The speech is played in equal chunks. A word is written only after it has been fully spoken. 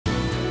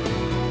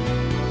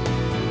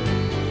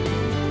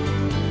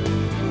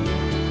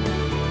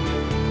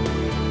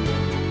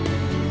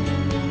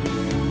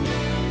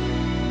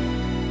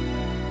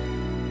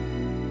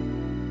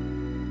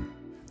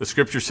The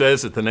scripture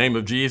says at the name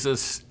of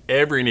Jesus,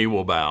 every knee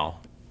will bow,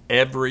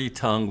 every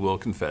tongue will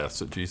confess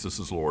that Jesus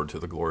is Lord to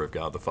the glory of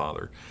God the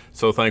Father.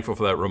 So thankful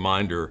for that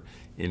reminder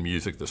in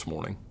music this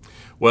morning.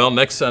 Well,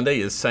 next Sunday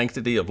is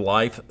Sanctity of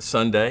Life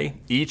Sunday.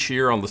 Each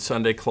year on the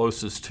Sunday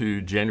closest to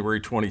January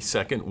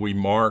 22nd, we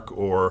mark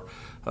or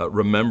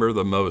remember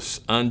the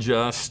most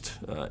unjust,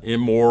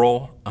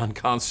 immoral,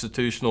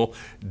 unconstitutional,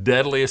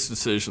 deadliest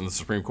decision the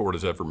Supreme Court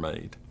has ever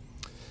made.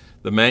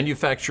 The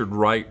manufactured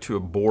right to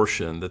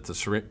abortion that the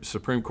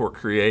Supreme Court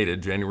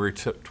created January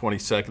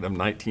 22nd of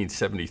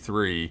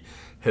 1973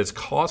 has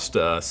cost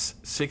us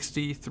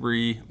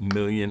 63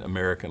 million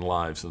American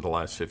lives in the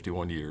last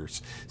 51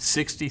 years.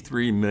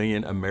 63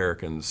 million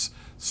Americans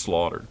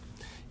slaughtered.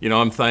 You know,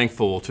 I'm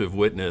thankful to have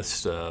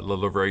witnessed a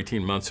little over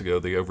 18 months ago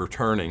the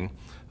overturning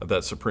of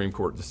that Supreme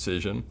Court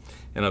decision.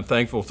 And I'm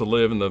thankful to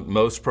live in the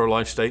most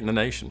pro-life state in the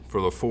nation.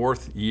 For the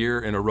fourth year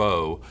in a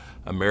row,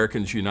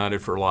 Americans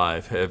United for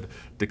Life have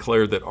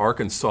declared that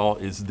Arkansas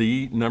is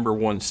the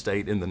 #1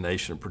 state in the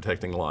nation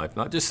protecting life,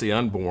 not just the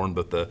unborn,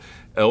 but the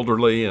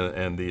elderly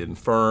and the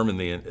infirm and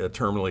the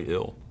terminally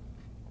ill.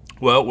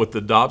 Well, with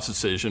the Dobbs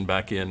decision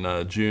back in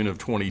June of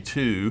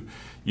 22,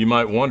 you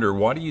might wonder,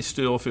 why do you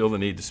still feel the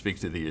need to speak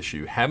to the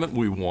issue? Haven't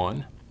we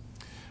won?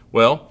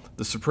 Well,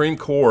 the Supreme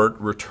Court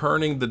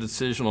returning the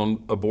decision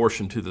on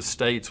abortion to the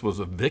states was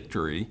a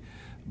victory,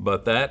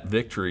 but that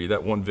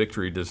one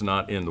victory does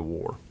not end the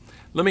war.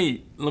 Let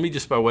me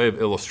just by way of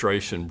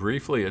illustration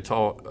briefly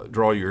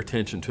draw your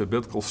attention to a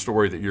biblical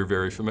story that you're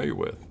very familiar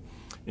with.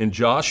 In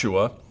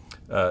Joshua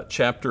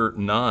chapter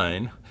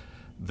 9,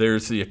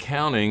 there's the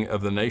accounting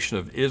of the nation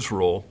of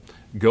Israel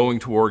going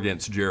to war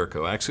against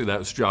Jericho. Actually, that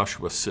was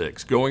Joshua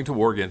 6, going to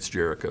war against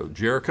Jericho.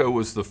 Jericho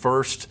was the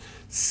first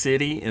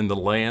city in the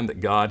land that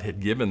God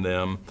had given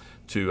them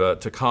to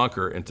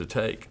conquer and to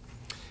take.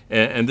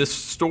 And this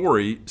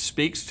story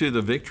speaks to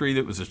the victory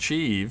that was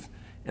achieved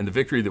and the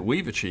victory that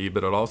we've achieved,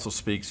 but it also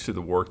speaks to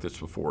the work that's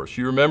before us.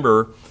 You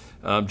remember,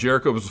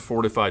 Jericho was a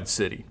fortified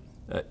city.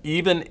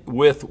 Even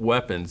with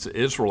weapons, the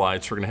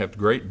Israelites were going to have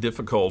great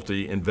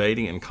difficulty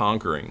invading and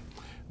conquering.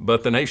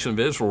 But the nation of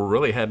Israel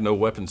really had no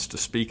weapons to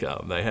speak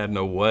of. They had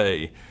no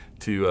way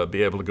to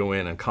be able to go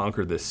in and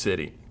conquer this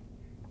city.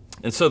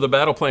 And so the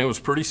battle plan was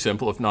pretty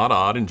simple, if not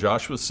odd. In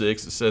Joshua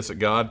 6, it says that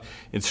God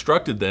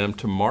instructed them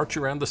to march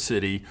around the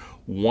city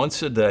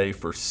once a day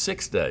for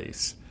 6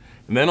 days.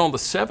 And then on the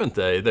 7th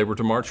day, they were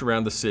to march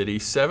around the city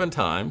 7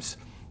 times.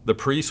 The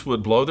priests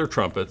would blow their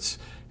trumpets,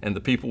 and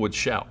the people would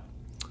shout.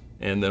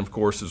 And then, of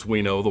course, as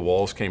we know, the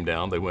walls came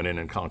down. They went in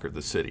and conquered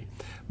the city.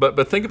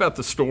 But think about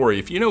the story.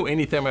 If you know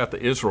anything about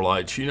the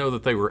Israelites, you know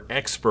that they were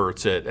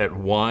experts at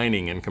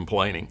whining and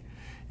complaining.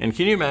 And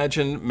can you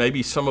imagine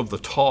maybe some of the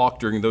talk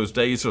during those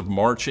days of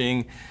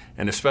marching,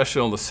 and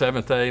especially on the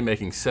 7th day,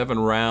 making 7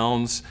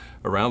 rounds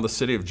around the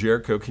city of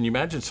Jericho? Can you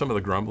imagine some of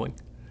the grumbling?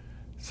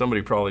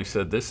 Somebody probably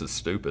said, "This is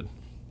stupid."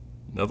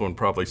 Another one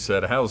probably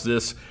said, "How's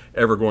this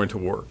ever going to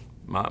work?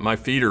 My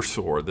feet are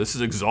sore. This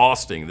is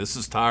exhausting. This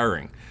is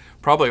tiring."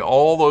 Probably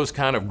all those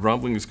kind of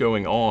grumblings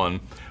going on.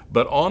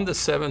 But on the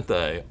 7th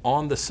day,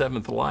 on the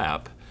 7th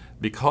lap,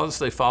 because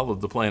they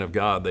followed the plan of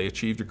God, they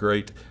achieved a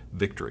great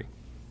victory.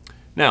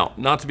 Now,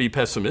 not to be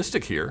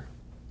pessimistic here,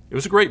 it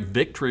was a great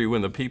victory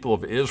when the people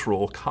of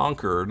Israel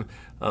conquered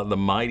the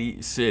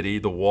mighty city,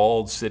 the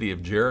walled city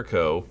of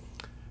Jericho,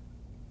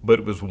 but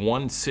it was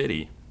one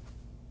city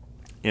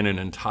in an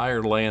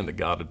entire land that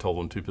God had told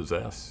them to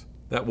possess.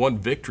 That one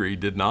victory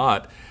did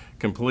not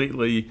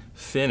completely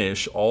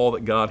finish all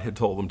that God had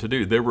told them to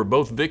do. There were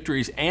both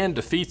victories and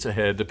defeats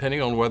ahead,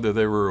 depending on whether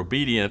they were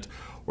obedient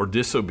or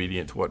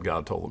disobedient to what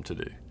God told them to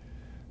do.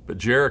 But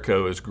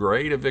Jericho, as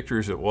great a victory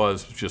as it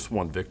was just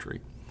one victory.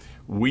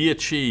 We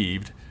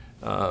achieved,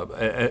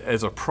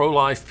 as a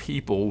pro-life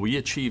people, we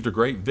achieved a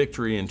great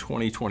victory in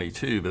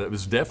 2022, but it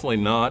was definitely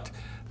not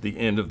the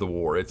end of the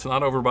war. It's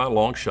not over by a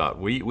long shot.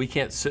 We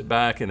can't sit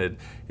back and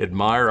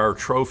admire our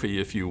trophy,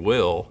 if you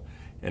will,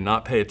 and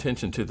not pay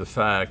attention to the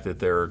fact that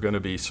there are going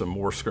to be some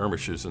more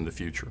skirmishes in the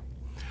future.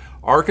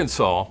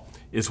 Arkansas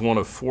is one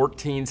of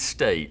 14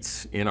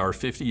 states in our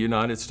 50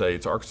 United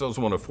States. Arkansas is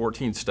one of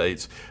 14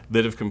 states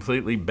that have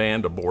completely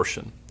banned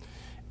abortion.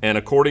 And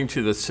according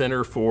to the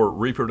Center for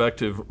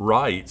Reproductive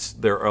Rights,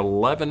 there are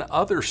 11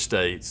 other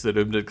states that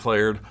have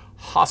declared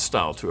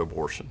hostile to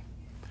abortion.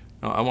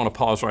 Now, I want to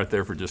pause right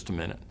there for just a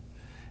minute.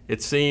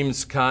 It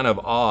seems kind of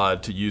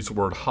odd to use the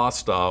word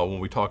hostile when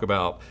we talk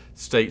about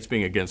states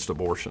being against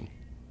abortion.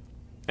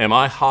 Am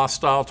I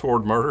hostile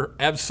toward murder?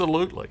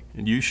 Absolutely,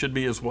 and you should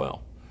be as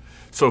well.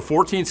 So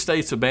 14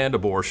 states have banned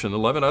abortion,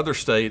 11 other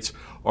states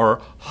are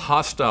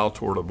hostile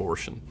toward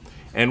abortion.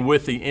 And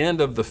with the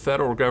end of the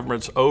federal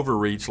government's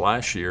overreach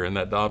last year in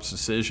that Dobbs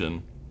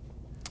decision,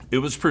 it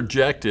was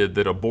projected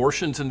that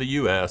abortions in the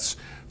U.S.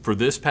 for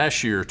this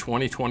past year,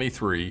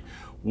 2023,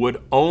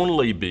 would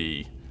only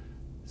be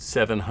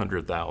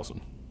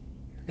 700,000.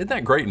 Isn't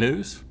that great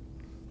news?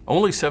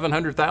 Only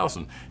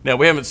 700,000. Now,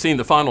 we haven't seen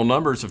the final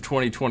numbers of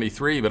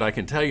 2023, but I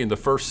can tell you in the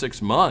first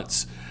 6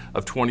 months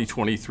of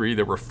 2023,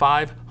 there were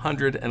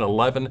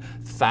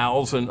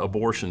 511,000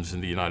 abortions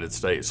in the United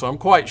States. So I'm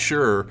quite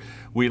sure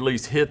we at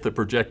least hit the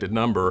projected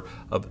number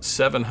of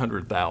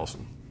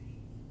 700,000.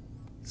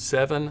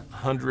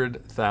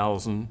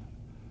 700,000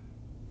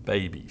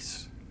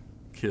 babies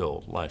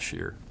killed last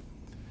year.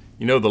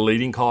 You know the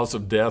leading cause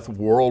of death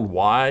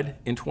worldwide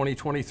in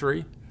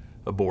 2023?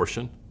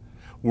 Abortion.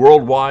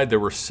 Worldwide, there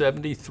were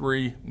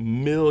 73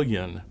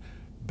 million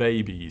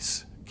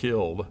babies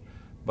killed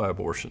by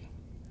abortion.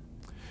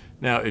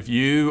 Now, if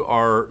you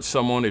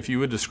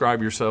would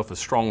describe yourself as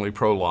strongly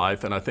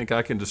pro-life, and I think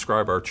I can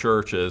describe our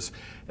church as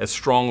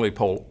strongly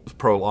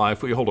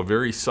pro-life, we hold a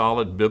very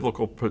solid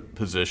biblical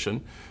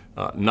position,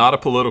 not a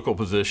political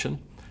position.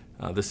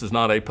 This is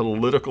not a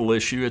political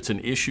issue. It's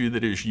an issue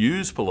that is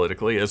used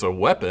politically as a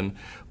weapon,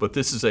 but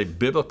this is a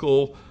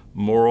biblical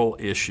moral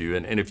issue.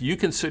 And if you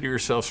consider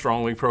yourself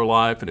strongly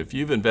pro-life, and if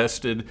you've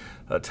invested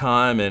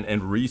time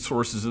and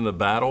resources in the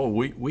battle,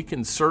 we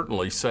can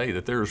certainly say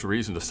that there's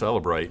reason to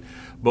celebrate.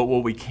 But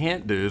what we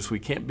can't do is we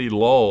can't be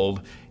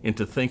lulled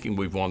into thinking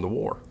we've won the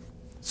war.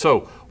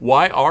 So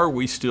why are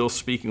we still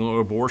speaking on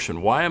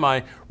abortion? Why am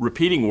I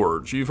repeating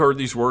words? You've heard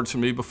these words from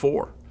me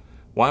before.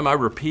 Why am I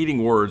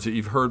repeating words that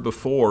you've heard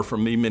before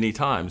from me many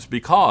times?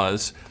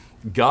 Because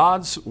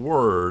God's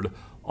word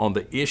on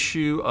the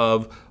issue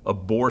of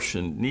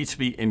abortion needs to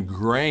be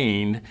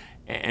ingrained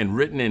and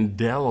written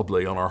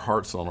indelibly on our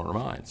hearts and on our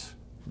minds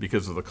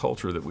because of the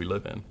culture that we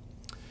live in.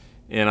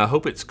 And I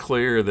hope it's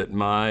clear that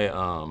my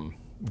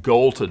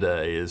goal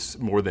today is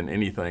more than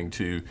anything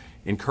to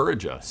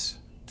encourage us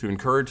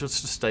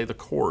to stay the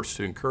course,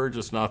 to encourage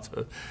us not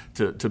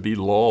to be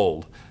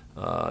lulled,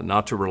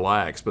 not to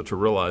relax, but to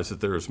realize that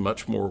there is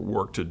much more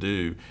work to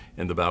do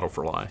in the battle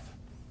for life.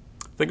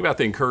 Think about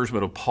the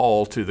encouragement of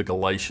Paul to the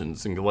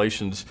Galatians in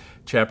Galatians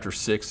chapter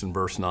 6 and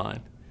verse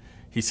 9.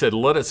 He said,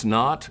 "Let us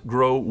not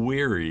grow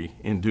weary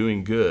in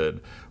doing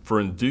good, for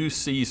in due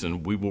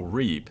season we will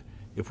reap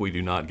if we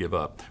do not give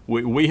up."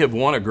 We have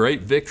won a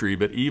great victory,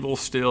 but evil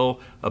still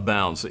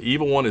abounds. The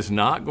evil one is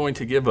not going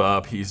to give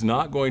up. He's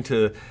not going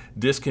to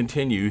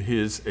discontinue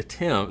his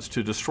attempts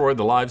to destroy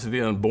the lives of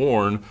the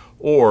unborn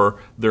or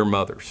their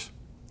mothers.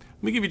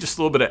 Let me give you just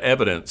a little bit of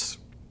evidence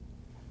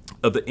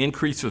of the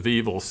increase of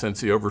evil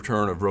since the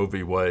overturn of Roe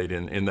v. Wade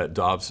in that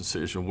Dobbs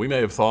decision. We may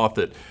have thought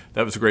that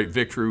was a great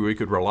victory, we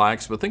could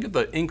relax, but think of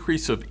the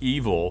increase of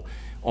evil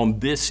on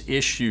this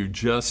issue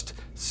just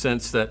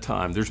since that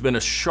time. There's been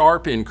a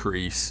sharp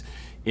increase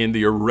in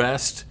the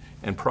arrest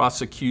and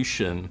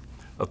prosecution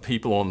of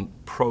people on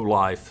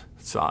pro-life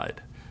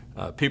side.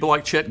 People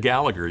like Chet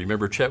Gallagher. You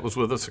remember Chet was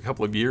with us a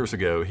couple of years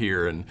ago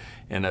here, and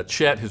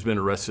Chet has been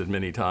arrested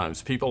many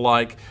times. People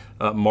like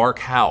Mark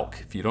Houck.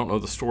 If you don't know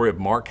the story of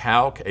Mark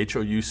Houck,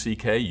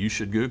 H-O-U-C-K, you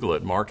should Google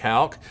it. Mark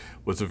Houck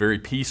was a very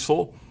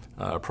peaceful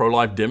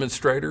pro-life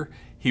demonstrator.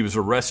 He was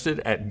arrested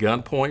at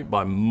gunpoint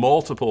by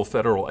multiple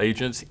federal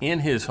agents in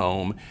his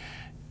home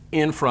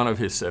in front of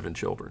his 7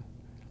 children.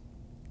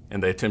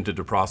 And they attempted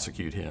to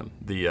prosecute him.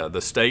 The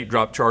state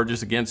dropped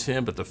charges against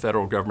him, but the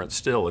federal government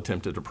still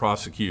attempted to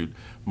prosecute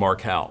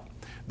Mark Houck.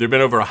 There have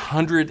been over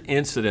 100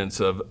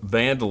 incidents of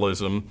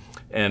vandalism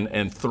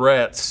and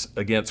threats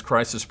against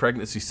crisis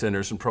pregnancy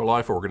centers and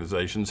pro-life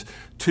organizations,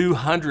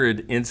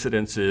 200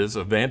 incidences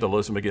of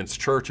vandalism against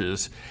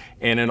churches,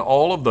 and in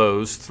all of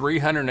those,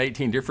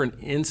 318 different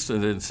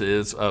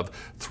incidences of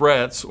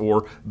threats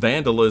or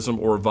vandalism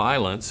or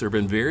violence. There have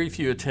been very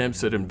few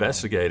attempts at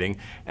investigating,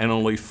 and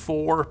only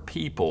 4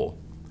 people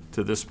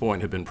to this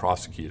point have been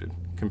prosecuted,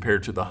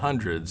 compared to the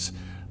hundreds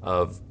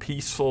of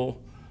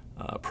peaceful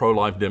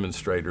pro-life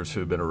demonstrators who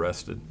have been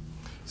arrested.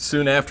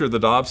 Soon after the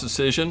Dobbs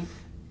decision,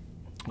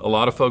 a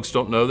lot of folks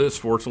don't know this,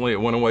 fortunately it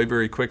went away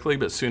very quickly,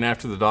 but soon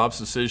after the Dobbs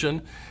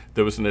decision,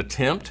 there was an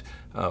attempt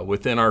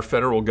within our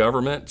federal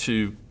government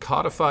to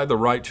codify the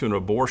right to an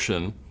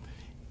abortion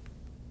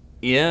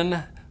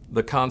in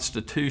the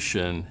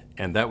Constitution,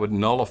 and that would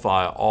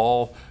nullify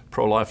all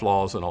pro-life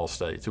laws in all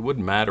states. It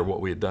wouldn't matter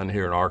what we had done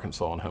here in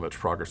Arkansas and how much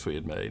progress we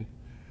had made.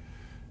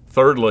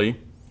 Thirdly,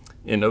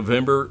 in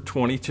November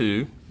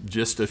 22,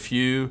 just a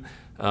few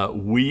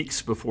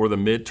weeks before the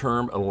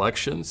midterm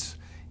elections,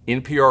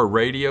 NPR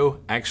radio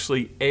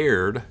actually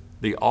aired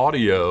the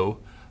audio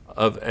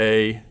of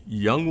a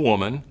young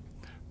woman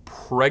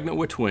pregnant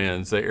with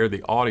twins. They aired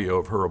the audio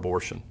of her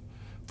abortion.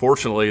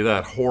 Fortunately,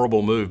 that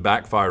horrible move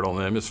backfired on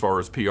them as far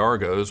as PR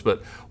goes,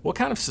 but what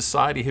kind of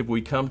society have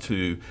we come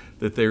to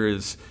that there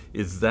is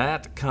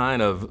that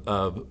kind of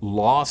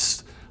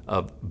loss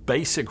of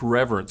basic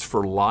reverence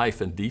for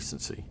life and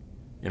decency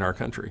in our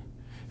country?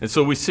 And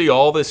so we see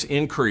all this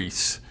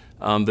increase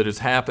that has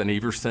happened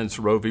ever since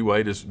Roe v.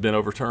 Wade has been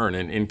overturned.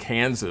 And in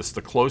Kansas,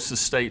 the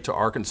closest state to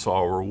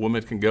Arkansas where a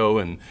woman can go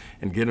and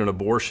get an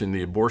abortion,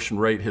 the abortion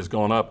rate has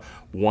gone up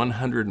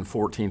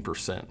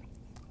 114%.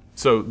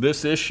 So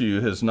this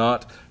issue has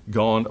not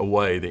gone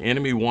away. The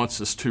enemy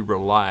wants us to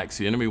relax.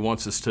 The enemy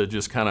wants us to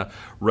just kind of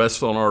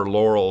rest on our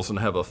laurels and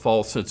have a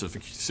false sense of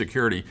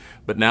security,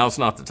 but now's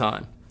not the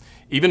time.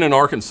 Even in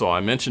Arkansas, I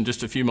mentioned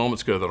just a few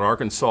moments ago that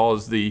Arkansas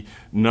is the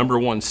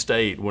 #1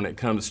 state when it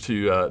comes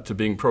to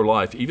being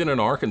pro-life. Even in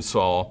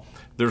Arkansas,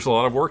 there's a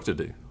lot of work to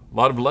do, a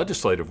lot of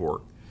legislative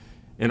work.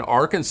 In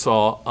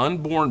Arkansas,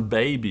 unborn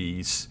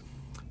babies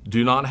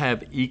do not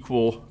have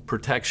equal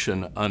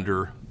protection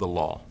under the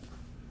law.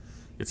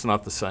 It's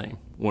not the same.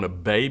 When a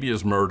baby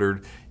is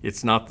murdered,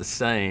 it's not the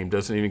same,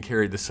 doesn't even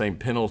carry the same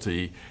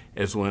penalty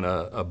as when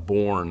a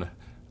born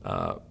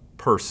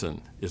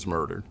person is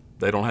murdered.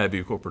 They don't have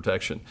equal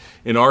protection.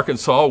 In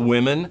Arkansas,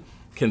 women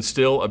can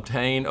still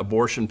obtain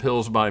abortion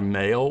pills by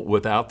mail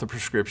without the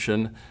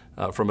prescription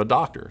from a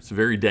doctor. It's a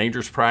very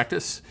dangerous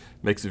practice.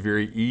 Makes it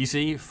very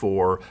easy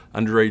for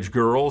underage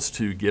girls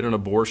to get an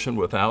abortion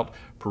without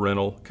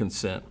parental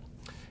consent.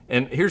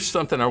 And here's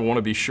something I want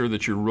to be sure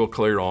that you're real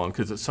clear on,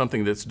 because it's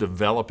something that's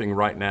developing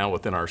right now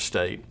within our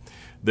state.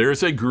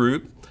 There's a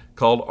group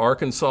called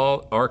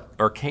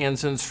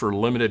Arkansans for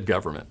Limited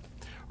Government.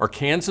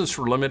 Arkansans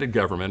for Limited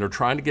Government are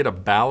trying to get a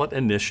ballot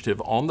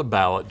initiative on the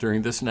ballot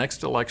during this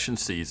next election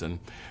season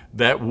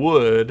that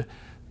would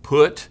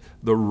put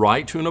the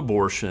right to an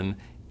abortion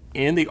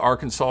in the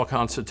Arkansas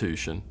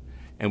Constitution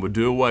and would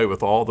do away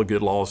with all the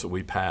good laws that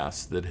we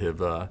passed that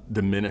have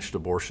diminished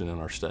abortion in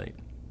our state.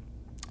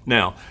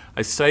 Now,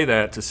 I say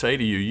that to say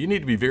to you, you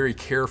need to be very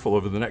careful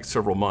over the next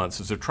several months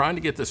as they're trying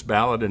to get this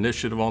ballot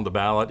initiative on the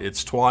ballot.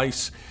 It's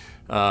twice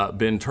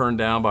been turned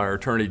down by our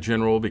Attorney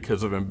General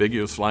because of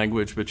ambiguous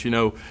language, but you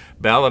know,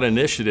 ballot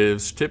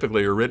initiatives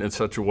typically are written in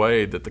such a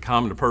way that the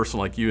common person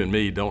like you and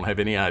me don't have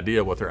any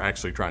idea what they're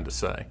actually trying to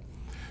say.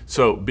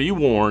 So be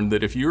warned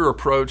that if you're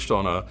approached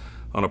on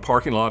a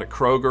parking lot at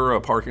Kroger,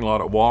 a parking lot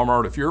at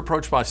Walmart, if you're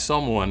approached by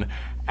someone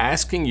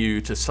asking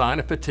you to sign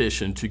a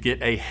petition to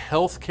get a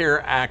health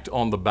care act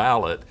on the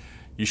ballot,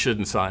 you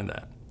shouldn't sign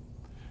that.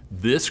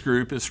 This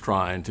group is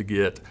trying to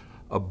get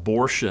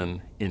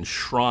abortion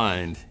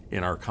enshrined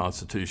in our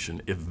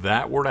Constitution. If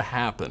that were to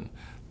happen,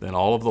 then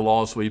all of the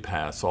laws we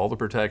pass, all the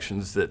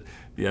protections that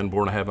the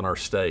unborn have in our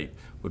state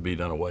would be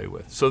done away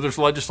with. So there's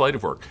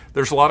legislative work.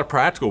 There's a lot of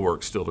practical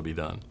work still to be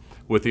done.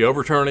 With the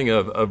overturning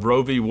of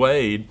Roe v.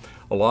 Wade,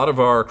 a lot of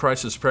our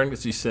crisis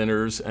pregnancy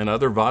centers and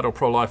other vital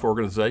pro-life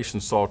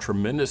organizations saw a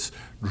tremendous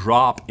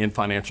drop in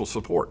financial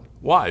support.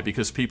 Why?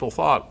 Because people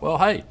thought, well,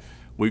 hey,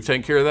 we've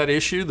taken care of that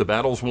issue, the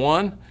battle's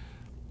won.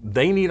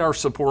 They need our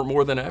support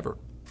more than ever.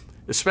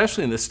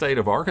 Especially in the state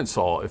of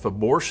Arkansas, if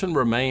abortion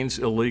remains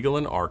illegal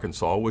in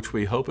Arkansas, which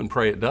we hope and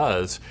pray it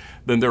does,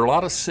 then there are a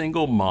lot of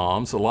single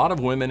moms, a lot of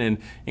women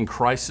in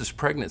crisis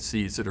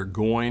pregnancies that are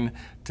going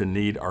to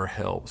need our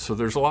help. So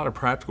there's a lot of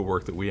practical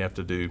work that we have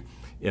to do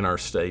in our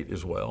state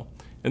as well.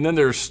 And then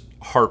there's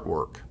heart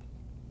work.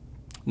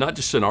 Not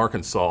just in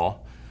Arkansas,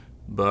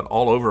 but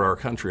all over our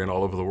country and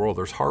all over the world,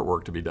 there's heart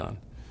work to be done.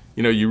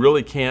 You know, you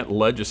really can't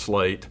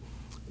legislate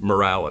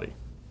morality.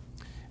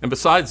 And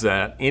besides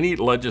that, any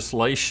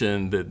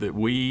legislation that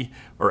we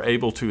are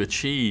able to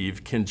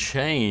achieve can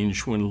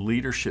change when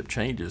leadership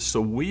changes.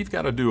 So we've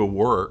got to do a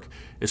work,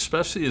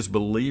 especially as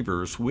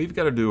believers, we've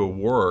got to do a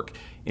work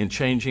in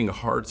changing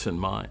hearts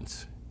and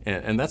minds.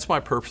 And that's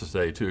my purpose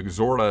today, to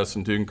exhort us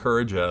and to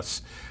encourage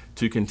us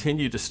to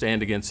continue to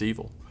stand against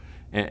evil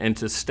and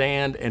to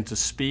stand and to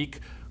speak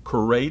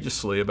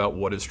courageously about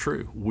what is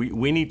true.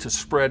 We need to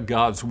spread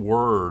God's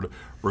word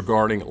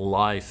regarding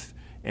life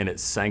and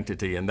its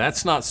sanctity. And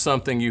that's not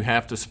something you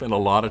have to spend a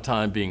lot of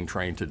time being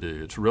trained to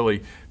do. It's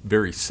really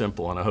very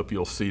simple, and I hope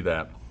you'll see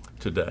that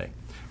today.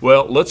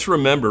 Well, let's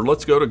remember,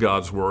 let's go to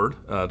God's Word,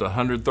 the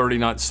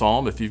 139th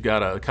Psalm. If you've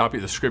got a copy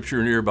of the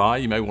Scripture nearby,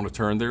 you may want to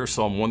turn there,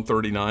 Psalm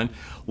 139.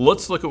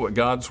 Let's look at what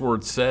God's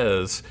Word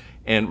says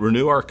and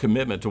renew our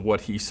commitment to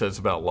what He says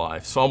about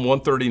life. Psalm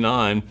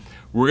 139,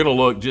 we're going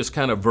to look just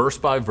kind of verse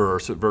by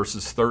verse at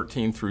verses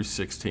 13 through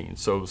 16.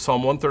 So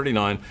Psalm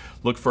 139,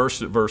 look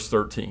first at verse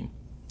 13.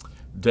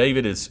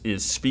 David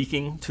is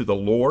speaking to the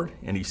Lord,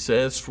 and he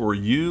says, "For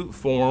you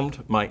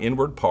formed my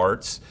inward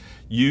parts.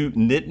 You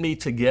knit me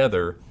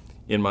together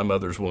in my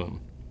mother's womb."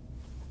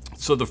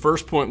 So the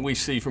first point we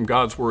see from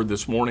God's Word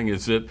this morning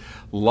is that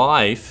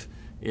life,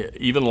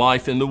 even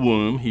life in the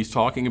womb, he's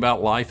talking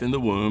about life in the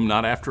womb,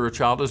 not after a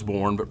child is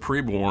born, but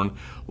preborn.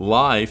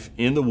 Life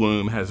in the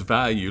womb has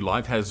value.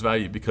 Life has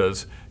value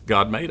because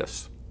God made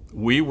us.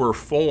 We were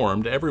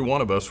formed, every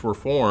one of us were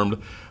formed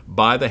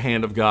by the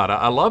hand of God.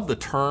 I love the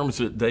terms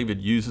that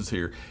David uses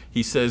here.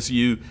 He says,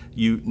 you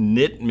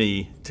knit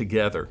me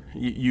together.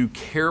 You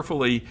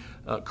carefully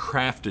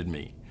crafted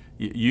me.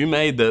 You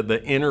made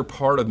the inner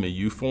part of me.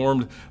 You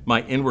formed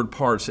my inward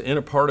parts, the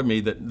inner part of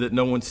me that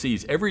no one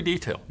sees. Every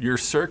detail, your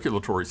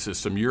circulatory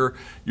system, your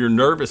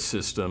nervous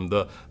system,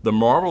 the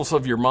marvels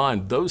of your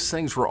mind, those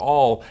things were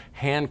all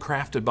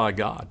handcrafted by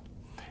God.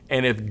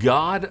 And if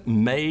God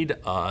made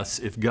us,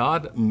 if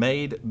God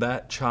made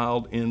that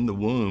child in the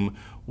womb,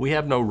 we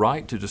have no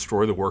right to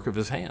destroy the work of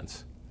His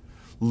hands.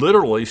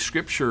 Literally,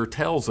 Scripture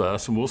tells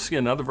us, and we'll see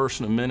another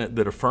verse in a minute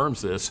that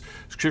affirms this,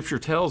 Scripture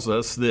tells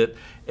us that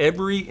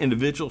every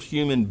individual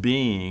human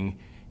being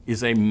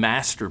is a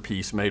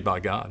masterpiece made by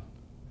God.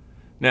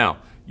 Now,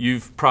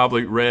 You've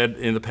probably read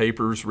in the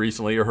papers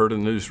recently or heard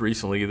in the news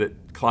recently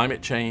that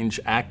climate change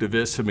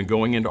activists have been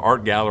going into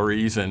art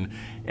galleries and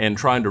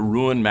trying to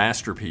ruin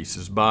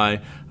masterpieces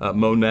by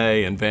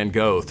Monet and Van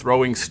Gogh,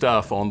 throwing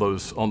stuff on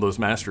those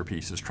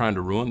masterpieces, trying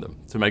to ruin them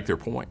to make their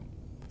point.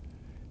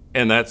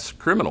 And that's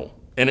criminal,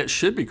 and it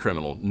should be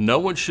criminal. No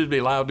one should be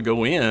allowed to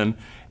go in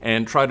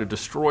and try to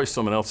destroy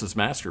someone else's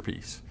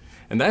masterpiece.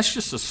 And that's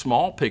just a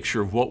small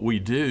picture of what we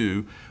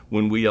do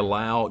when we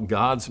allow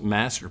God's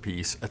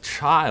masterpiece, a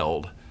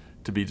child,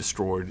 to be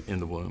destroyed in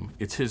the womb.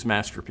 It's his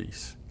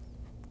masterpiece.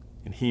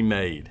 And he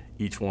made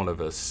each one of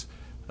us,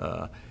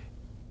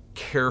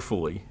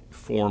 carefully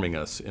forming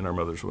us in our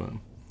mother's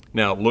womb.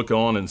 Now, look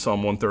on in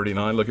Psalm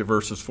 139, look at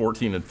verses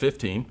 14 and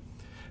 15.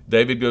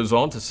 David goes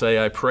on to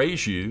say, I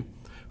praise you,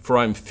 for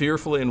I am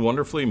fearfully and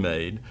wonderfully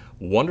made.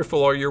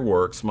 Wonderful are your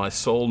works. My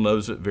soul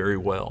knows it very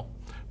well.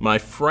 My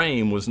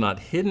frame was not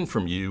hidden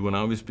from you when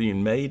I was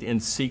being made in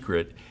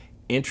secret,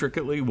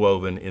 intricately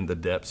woven in the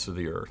depths of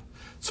the earth.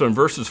 So in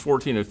verses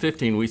 14 and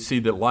 15, we see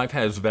that life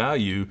has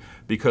value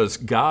because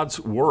God's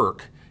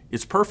work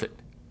is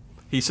perfect.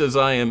 He says,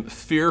 I am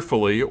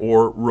fearfully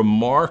or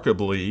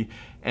remarkably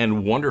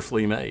and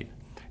wonderfully made.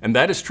 And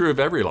that is true of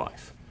every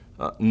life.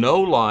 No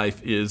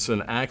life is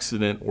an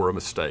accident or a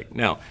mistake.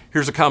 Now,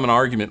 here's a common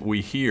argument we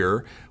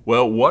hear.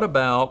 Well, what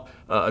about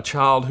a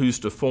child who's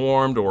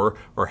deformed or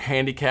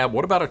handicapped?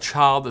 What about a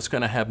child that's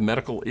going to have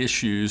medical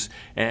issues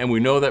and we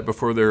know that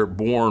before they're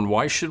born?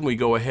 Why shouldn't we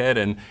go ahead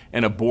and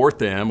abort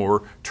them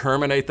or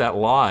terminate that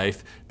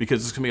life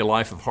because it's going to be a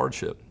life of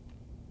hardship?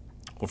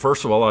 Well,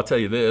 first of all, I'll tell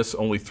you this,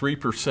 only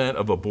 3%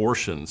 of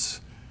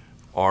abortions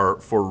are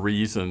for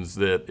reasons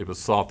that it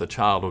was thought the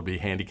child would be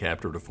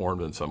handicapped or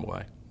deformed in some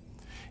way.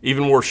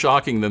 Even more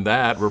shocking than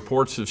that,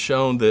 reports have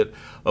shown that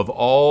of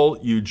all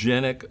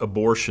eugenic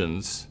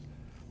abortions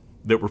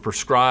that were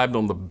prescribed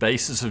on the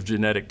basis of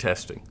genetic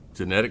testing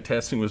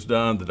was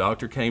done, the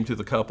doctor came to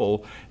the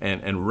couple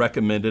and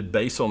recommended,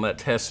 based on that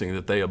testing,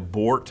 that they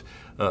abort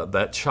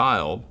that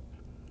child.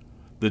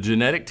 The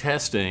genetic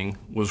testing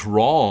was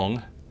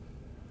wrong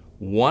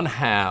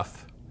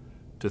 1/2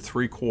 to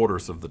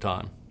 3/4 of the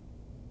time.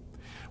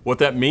 What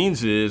that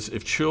means is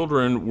if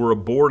children were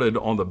aborted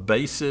on the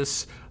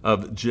basis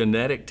of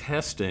genetic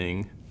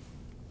testing,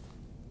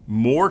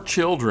 more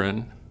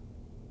children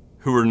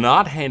who are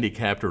not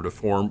handicapped or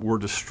deformed were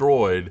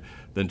destroyed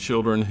than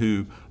children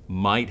who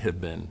might have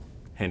been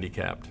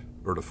handicapped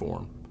or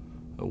deformed.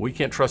 We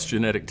can't trust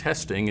genetic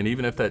testing, and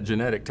even if that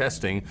genetic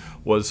testing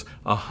was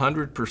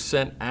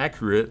 100%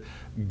 accurate,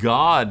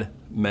 God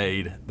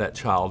made that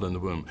child in the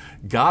womb.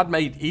 God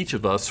made each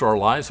of us so our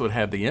lives would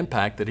have the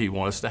impact that he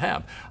wants us to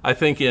have. I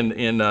think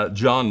in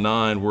John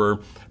 9, where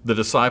the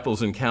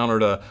disciples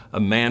encountered a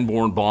man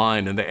born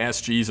blind, and they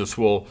asked Jesus,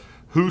 well,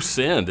 who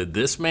sinned? Did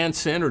this man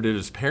sin or did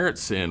his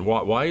parents sin?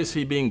 Why is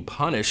he being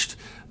punished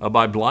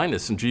by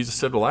blindness? And Jesus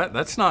said, well,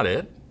 that's not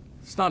it.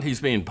 It's not he's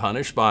being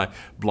punished by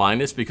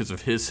blindness because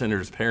of his sin or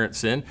his parents'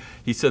 sin.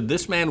 He said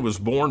this man was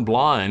born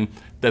blind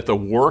that the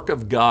work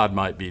of God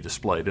might be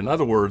displayed. In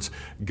other words,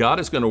 God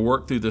is going to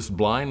work through this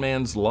blind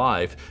man's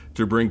life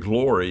to bring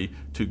glory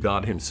to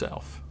God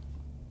himself.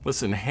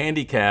 Listen,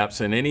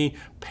 handicaps, and any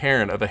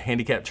parent of a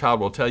handicapped child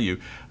will tell you,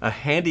 a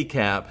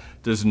handicap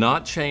does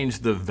not change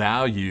the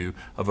value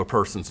of a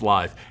person's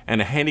life,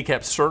 and a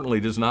handicap certainly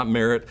does not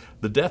merit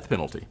the death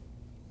penalty.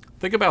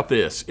 Think about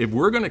this. If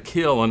we're going to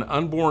kill an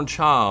unborn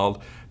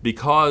child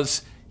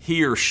because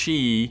he or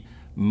she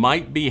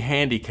might be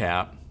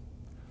handicapped,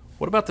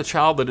 what about the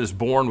child that is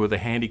born with a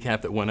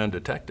handicap that went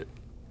undetected?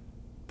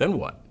 Then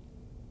what?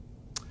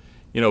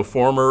 You know,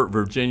 former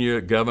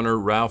Virginia Governor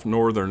Ralph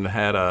Northern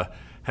had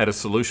a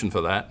solution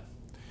for that.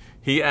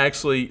 He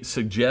actually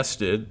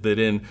suggested that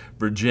in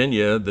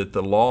Virginia that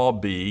the law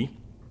be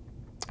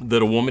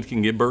that a woman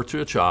can give birth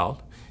to a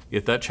child.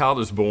 If that child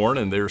is born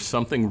and there's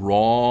something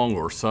wrong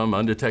or some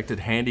undetected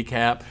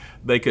handicap,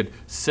 they could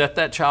set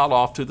that child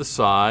off to the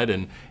side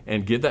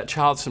and give that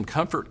child some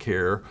comfort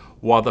care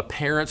while the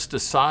parents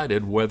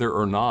decided whether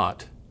or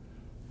not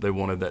they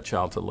wanted that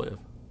child to live.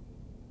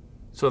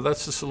 So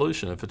that's the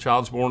solution. If a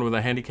child's born with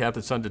a handicap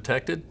that's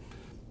undetected,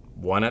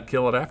 why not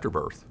kill it after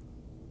birth?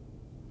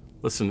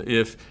 Listen,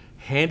 if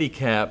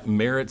handicap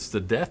merits the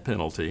death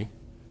penalty,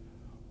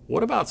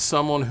 what about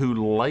someone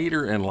who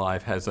later in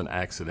life has an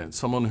accident,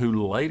 someone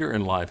who later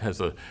in life has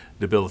a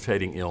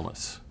debilitating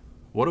illness?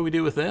 What do we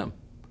do with them?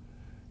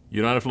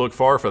 You don't have to look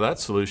far for that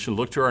solution.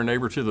 Look to our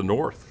neighbor to the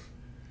north.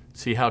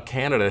 See how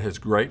Canada has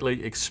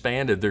greatly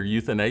expanded their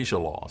euthanasia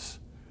laws.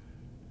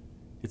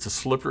 It's a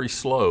slippery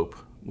slope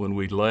when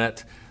we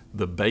let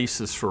the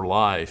basis for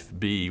life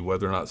be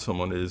whether or not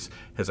someone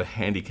has a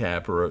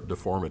handicap or a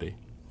deformity.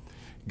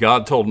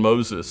 God told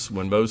Moses,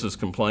 when Moses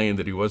complained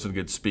that he wasn't a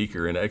good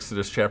speaker, in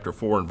Exodus chapter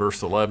 4 and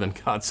verse 11,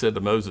 God said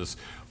to Moses,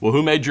 well,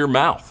 who made your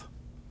mouth?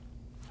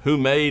 Who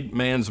made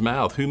man's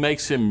mouth? Who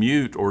makes him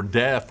mute or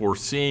deaf or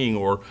seeing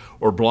or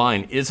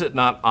blind? Is it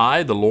not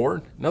I, the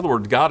Lord? In other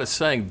words, God is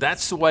saying,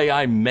 that's the way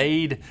I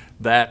made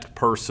that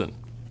person.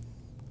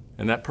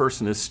 And that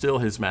person is still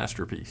his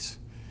masterpiece.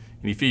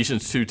 In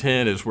Ephesians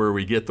 2:10 is where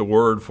we get the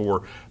word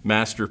for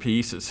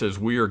masterpiece. It says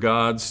we are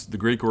God's, the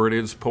Greek word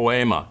is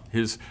poema,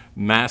 his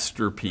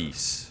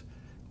masterpiece.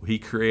 He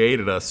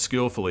created us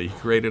skillfully, he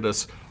created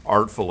us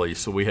artfully,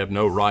 so we have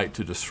no right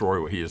to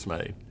destroy what he has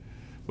made.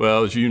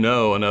 Well, as you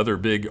know, another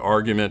big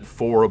argument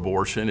for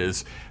abortion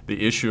is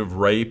the issue of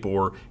rape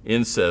or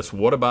incest.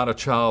 What about a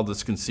child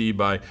that's conceived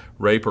by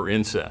rape or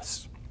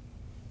incest?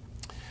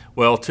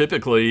 Well,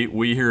 typically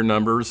we hear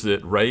numbers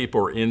that rape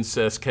or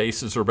incest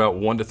cases are about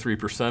 1 to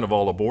 3% of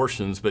all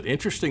abortions, but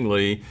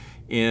interestingly,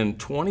 in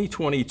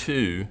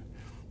 2022,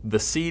 the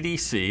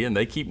CDC, and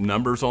they keep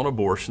numbers on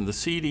abortion, the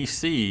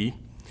CDC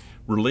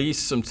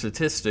released some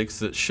statistics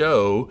that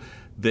show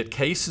that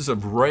cases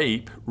of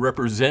rape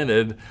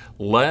represented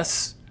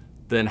less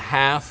than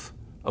half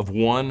of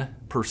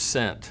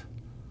 1%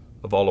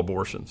 of all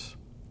abortions.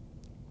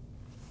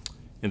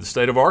 In the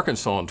state of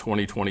Arkansas in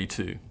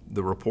 2022,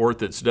 the report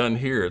that's done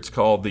here, it's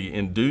called the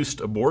Induced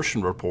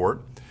Abortion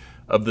Report.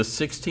 Of the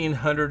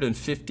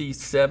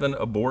 1,657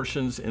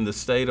 abortions in the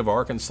state of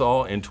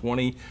Arkansas in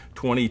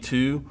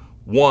 2022,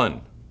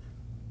 1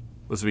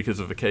 was because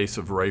of a case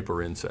of rape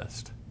or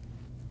incest.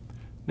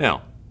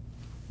 Now,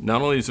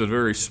 not only is it a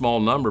very small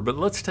number, but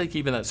let's take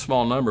even that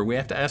small number. We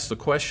have to ask the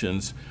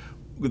question,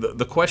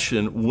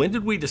 when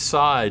did we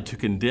decide to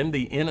condemn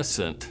the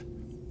innocent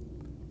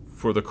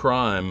for the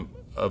crime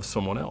of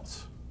someone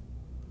else?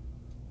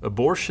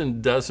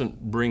 Abortion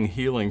doesn't bring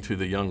healing to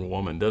the young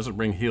woman, doesn't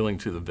bring healing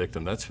to the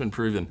victim. That's been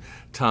proven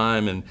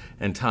time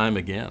and time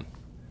again.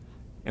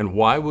 And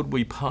why would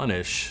we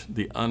punish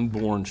the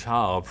unborn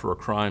child for a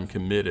crime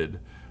committed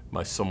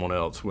by someone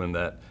else when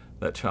that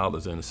child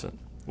is innocent?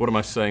 What am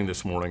I saying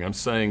this morning? I'm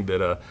saying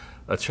that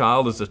a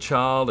child is a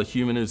child, a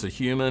human is a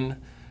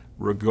human,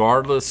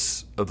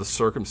 regardless of the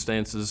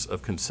circumstances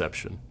of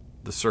conception.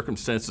 The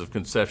circumstances of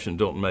conception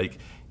don't make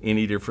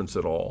any difference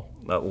at all.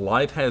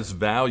 Life has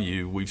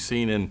value, we've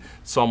seen in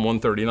Psalm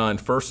 139,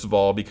 first of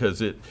all,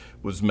 because it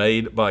was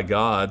made by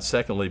God.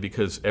 Secondly,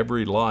 because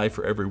every life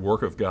or every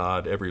work of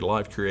God, every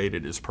life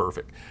created is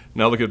perfect.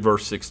 Now look at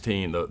verse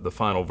 16, the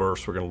final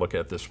verse we're going to look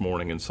at this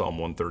morning in Psalm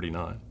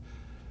 139.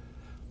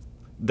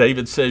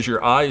 David says,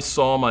 your eyes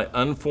saw my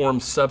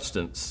unformed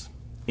substance.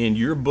 In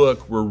your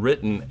book were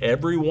written,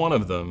 every one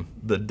of them,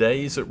 the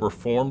days that were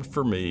formed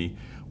for me,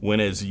 when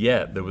as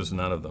yet there was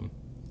none of them.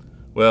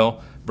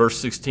 Well, verse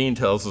 16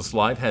 tells us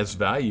life has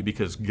value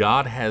because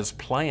God has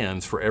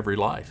plans for every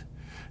life.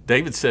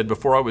 David said,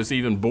 before I was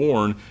even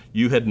born,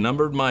 you had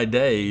numbered my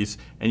days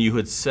and you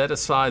had set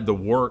aside the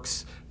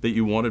works that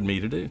you wanted me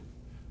to do.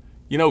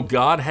 You know,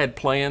 God had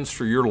plans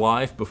for your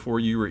life before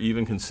you were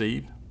even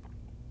conceived.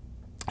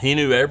 He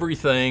knew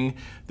everything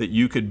that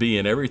you could be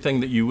and everything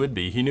that you would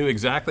be. He knew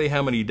exactly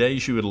how many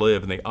days you would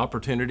live and the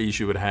opportunities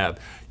you would have.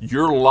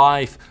 Your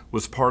life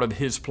was part of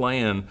his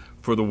plan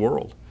for the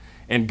world.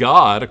 And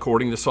God,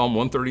 according to Psalm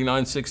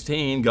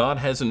 139:16, God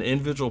has an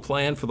individual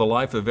plan for the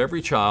life of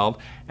every child,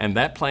 and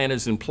that plan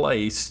is in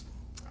place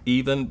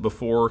even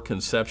before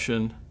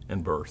conception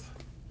and birth.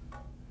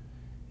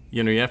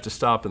 You know, you have to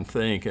stop and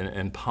think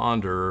and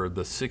ponder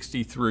the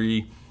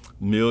 63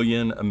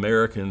 million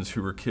Americans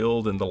who were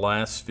killed in the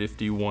last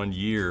 51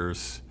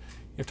 years.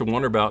 You have to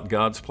wonder about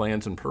God's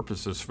plans and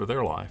purposes for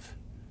their life.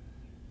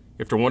 You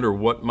have to wonder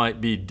what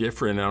might be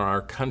different in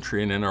our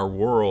country and in our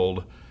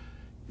world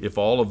if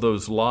all of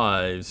those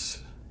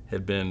lives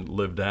had been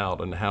lived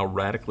out, and how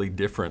radically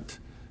different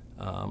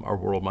our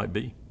world might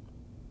be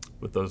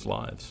with those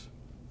lives.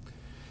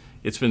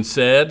 It's been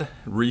said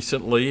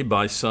recently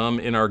by some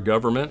in our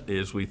government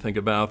as we think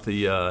about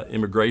the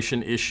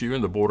immigration issue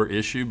and the border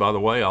issue. By the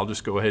way, I'll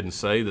just go ahead and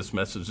say this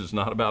message is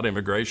not about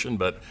immigration,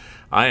 but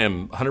I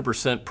am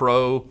 100%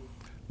 pro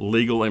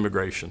legal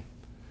immigration.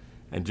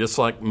 And just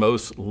like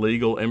most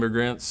legal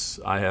immigrants,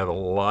 I have a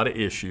lot of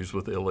issues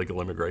with illegal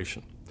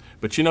immigration.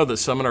 But you know that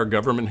some in our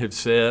government have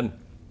said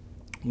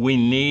we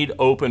need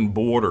open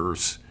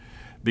borders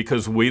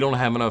because we don't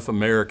have enough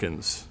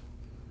Americans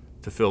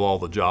to fill all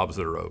the jobs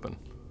that are open.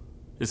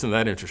 Isn't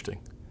that interesting?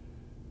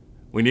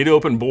 We need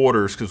open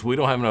borders because we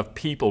don't have enough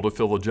people to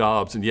fill the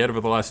jobs, and yet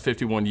over the last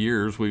 51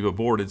 years, we've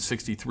aborted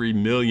 63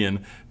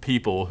 million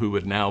people who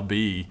would now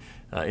be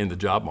in the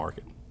job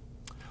market.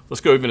 Let's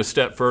go even a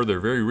step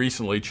further. Very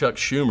recently, Chuck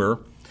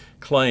Schumer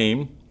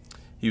claimed,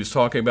 he was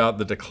talking about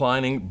the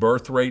declining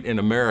birth rate in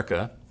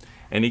America,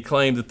 and he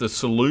claimed that the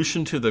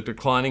solution to the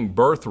declining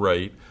birth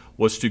rate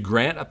was to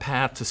grant a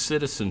path to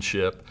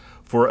citizenship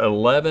for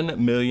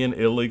 11 million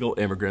illegal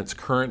immigrants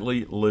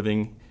currently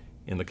living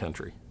in the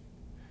country.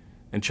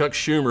 And Chuck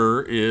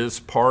Schumer is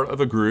part of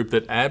a group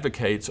that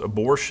advocates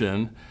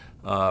abortion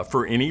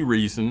for any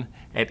reason,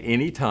 at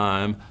any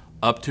time,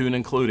 up to and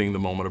including the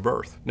moment of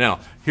birth. Now,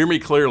 hear me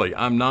clearly.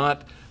 I'm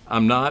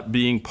not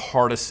being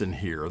partisan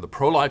here. The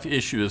pro-life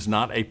issue is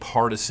not a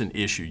partisan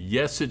issue.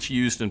 Yes, it's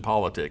used in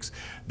politics.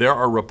 There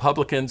are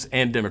Republicans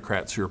and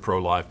Democrats who are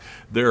pro-life.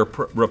 There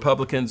are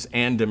Republicans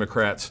and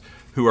Democrats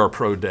who are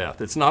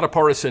pro-death. It's not a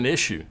partisan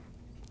issue.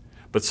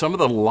 But some of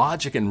the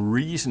logic and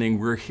reasoning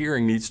we're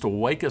hearing needs to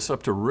wake us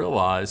up to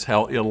realize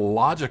how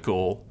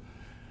illogical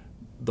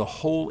the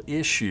whole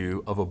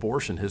issue of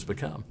abortion has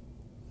become.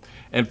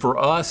 And for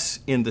us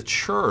in the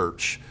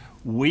church,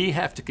 we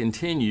have to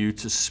continue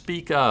to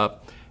speak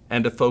up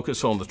and to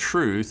focus on the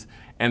truth,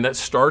 and that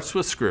starts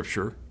with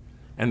Scripture,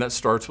 and that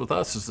starts with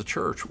us as the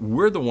church.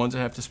 We're the ones that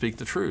have to speak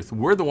the truth.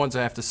 We're the ones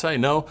that have to say,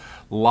 no,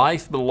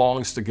 life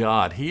belongs to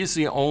God. He is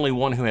the only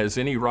one who has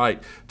any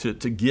right to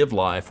give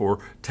life or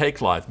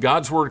take life.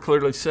 God's Word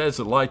clearly says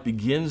that life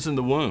begins in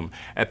the womb.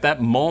 At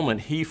that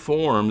moment, He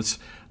forms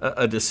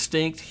a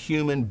distinct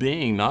human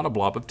being, not a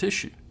blob of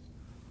tissue.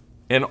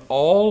 And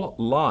all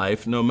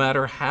life, no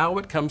matter how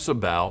it comes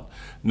about,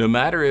 no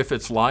matter if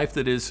it's life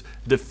that is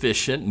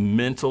deficient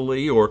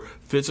mentally or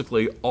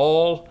physically,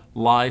 all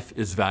life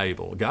is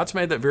valuable. God's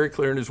made that very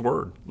clear in His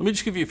Word. Let me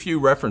just give you a few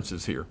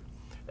references here.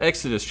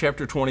 Exodus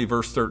chapter 20,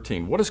 verse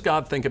 13. What does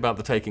God think about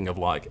the taking of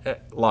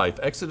life?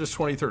 Exodus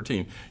 20,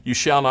 13. You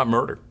shall not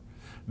murder.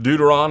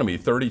 Deuteronomy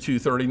 32,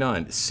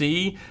 39.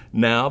 See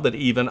now that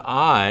even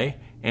I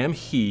am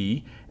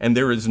He, and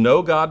there is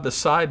no God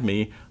beside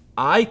me.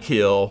 I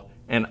kill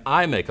and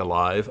I make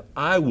alive,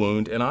 I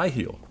wound and I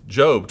heal.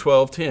 Job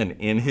 12:10,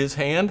 in His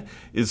hand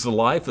is the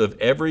life of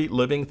every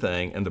living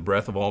thing and the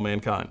breath of all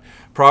mankind.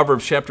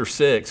 Proverbs chapter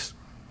 6,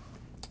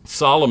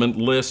 Solomon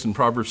lists in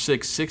Proverbs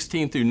 6,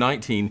 16 through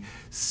 19,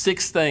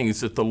 6 things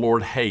that the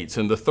Lord hates.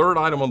 And the third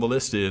item on the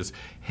list is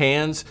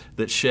hands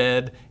that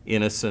shed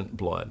innocent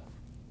blood.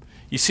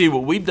 You see,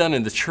 what we've done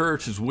in the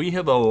church is we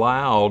have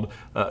allowed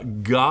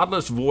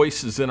godless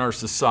voices in our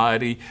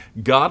society,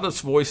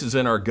 godless voices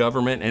in our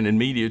government and in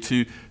media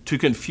to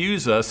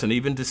confuse us and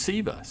even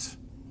deceive us.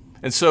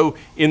 And so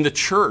in the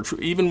church,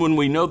 even when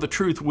we know the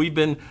truth, we've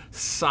been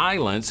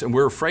silenced and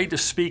we're afraid to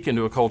speak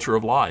into a culture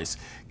of lies.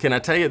 Can I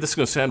tell you, this is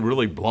going to sound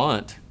really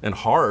blunt and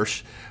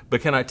harsh,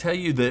 but can I tell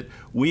you that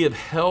we have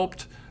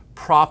helped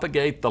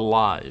propagate the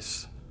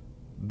lies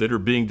that are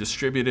being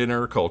distributed in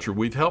our culture.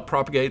 We've helped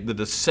propagate the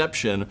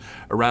deception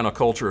around a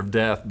culture of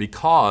death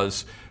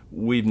because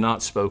we've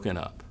not spoken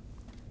up.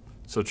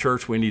 So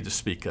church, we need to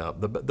speak up.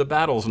 The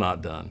battle's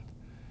not done,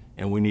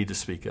 and we need to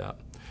speak up.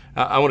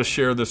 I want to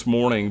share this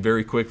morning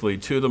very quickly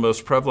 2 of the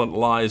most prevalent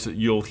lies that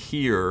you'll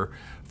hear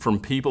from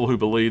people who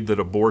believe that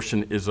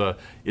abortion is a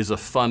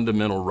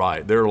fundamental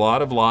right. There are a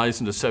lot of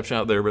lies and deception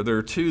out there, but there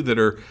are 2 that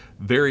are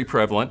very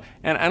prevalent.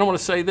 And I want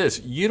to say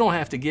this, you don't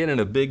have to get in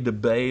a big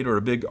debate or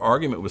a big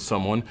argument with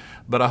someone,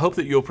 but I hope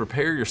that you'll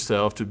prepare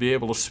yourself to be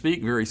able to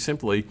speak very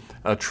simply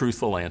a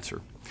truthful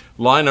answer.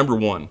 Lie number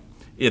 1,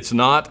 it's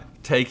not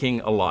taking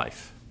a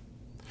life.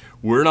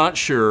 We're not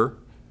sure,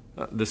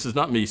 this is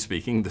not me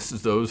speaking, this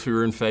is those who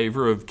are in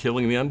favor of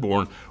killing the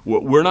unborn,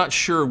 we're not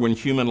sure when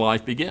human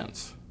life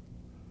begins.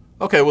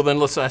 Okay, well then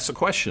let's ask the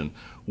question,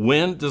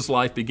 when does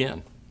life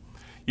begin?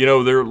 You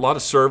know, there are a lot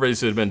of surveys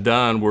that have been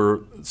done where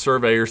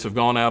surveyors have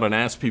gone out and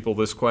asked people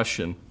this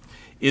question,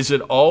 is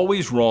it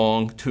always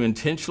wrong to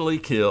intentionally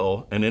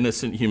kill an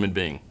innocent human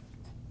being?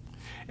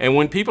 And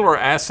when people are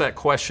asked that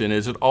question,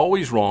 is it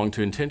always wrong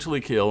to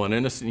intentionally kill an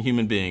innocent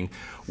human being,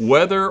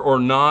 whether or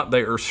not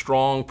they are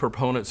strong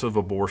proponents of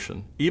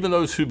abortion, even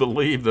those who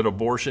believe that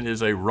abortion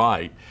is a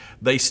right,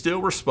 they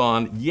still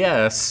respond,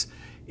 yes,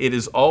 it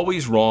is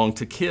always wrong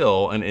to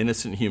kill an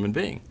innocent human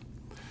being.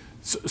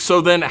 So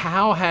then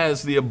how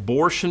has the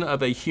abortion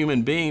of a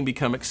human being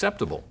become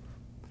acceptable?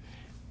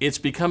 It's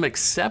become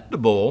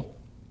acceptable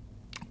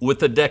with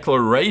the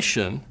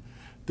declaration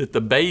that the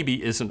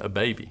baby isn't a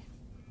baby,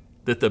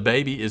 that the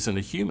baby isn't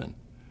a human.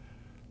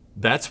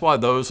 That's why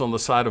those on the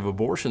side of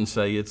abortion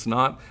say it's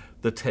not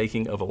the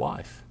taking of a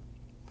life.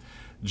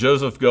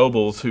 Joseph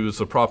Goebbels, who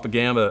was a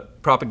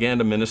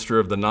propaganda minister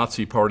of the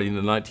Nazi Party in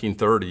the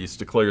 1930s,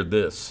 declared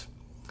this,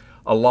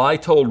 a lie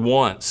told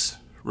once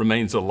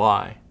remains a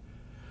lie,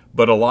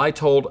 but a lie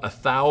told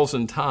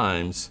 1,000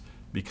 times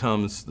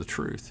becomes the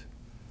truth.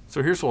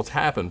 So here's what's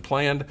happened.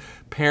 Planned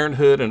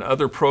Parenthood and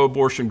other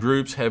pro-abortion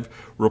groups have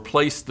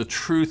replaced the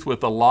truth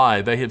with a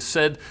lie. They have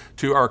said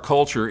to our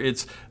culture,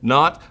 it's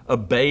not a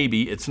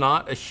baby, it's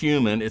not a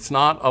human, it's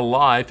not a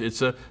life,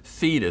 it's a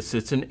fetus,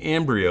 it's an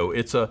embryo,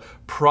 it's a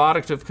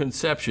product of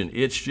conception,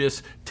 it's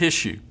just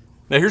tissue.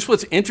 Now here's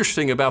what's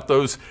interesting about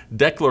those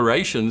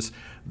declarations.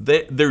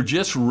 They're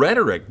just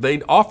rhetoric.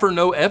 They offer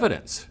no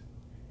evidence.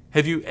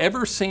 Have you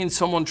ever seen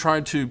someone try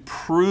to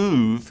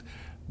prove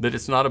that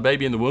it's not a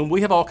baby in the womb?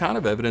 We have all kind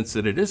of evidence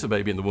that it is a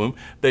baby in the womb.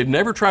 They've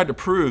never tried to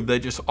prove, they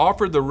just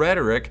offered the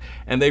rhetoric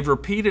and they've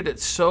repeated it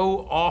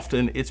so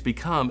often it's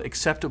become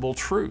acceptable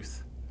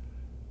truth.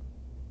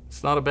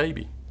 It's not a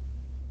baby,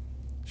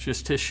 it's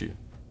just tissue.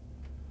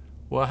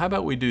 Well, how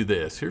about we do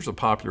this? Here's a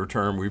popular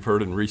term we've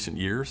heard in recent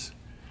years.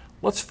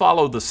 Let's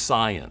follow the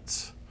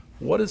science.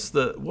 What does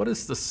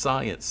the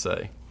science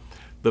say?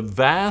 The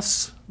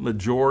vast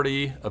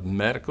majority of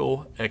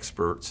medical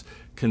experts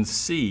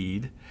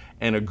concede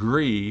and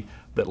agree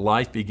that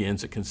life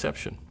begins at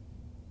conception.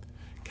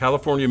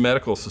 California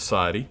Medical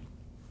Society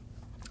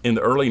in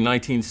the early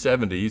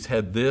 1970s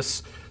had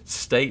this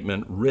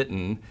statement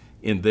written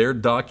in their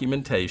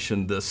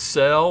documentation, the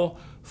cell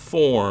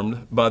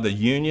formed by the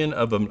union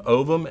of an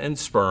ovum and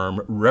sperm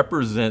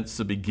represents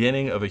the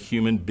beginning of a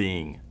human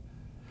being.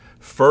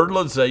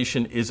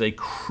 Fertilization is a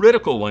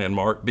critical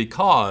landmark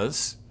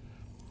because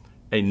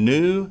a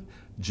new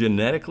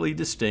genetically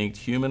distinct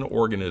human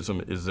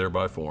organism is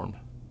thereby formed.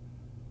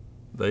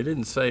 They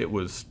didn't say it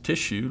was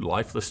tissue,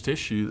 lifeless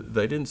tissue.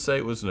 They didn't say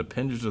it was an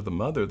appendage of the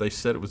mother. They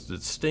said it was a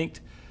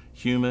distinct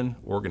human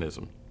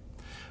organism.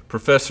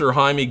 Professor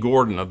Hughey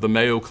Gordon of the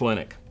Mayo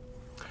Clinic.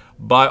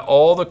 By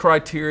all the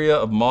criteria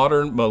of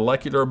modern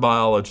molecular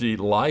biology,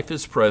 life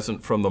is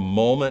present from the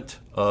moment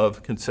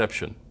of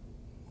conception.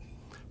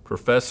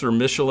 Professor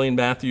Micheline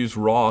Matthews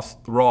Roth,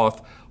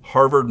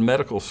 Harvard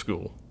Medical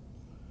School.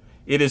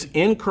 It is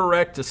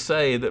incorrect to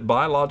say that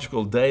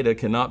biological data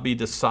cannot be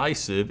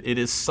decisive. It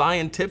is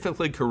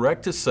scientifically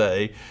correct to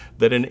say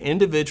that an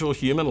individual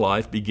human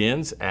life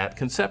begins at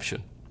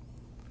conception.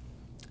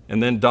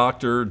 And then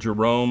Dr.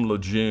 Jerome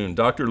Lejeune.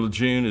 Dr.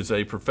 Lejeune is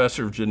a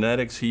professor of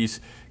genetics.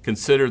 He's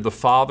considered the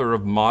father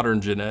of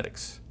modern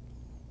genetics.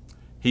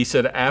 He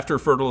said, after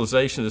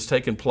fertilization has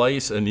taken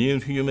place, a new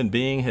human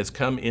being has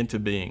come into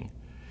being.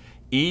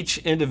 Each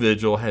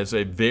individual has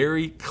a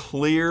very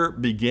clear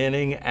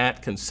beginning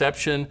at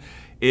conception.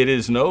 It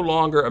is no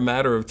longer a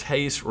matter of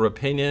taste or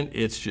opinion.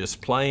 It's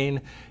just plain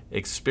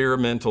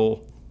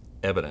experimental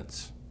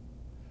evidence.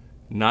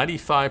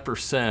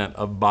 95%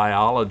 of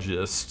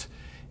biologists,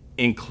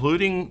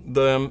 including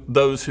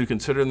those who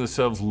consider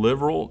themselves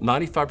liberal,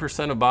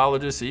 95% of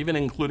biologists, even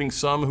including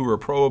some who are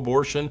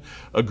pro-abortion,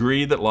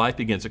 agree that life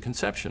begins at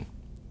conception.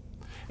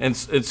 And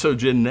so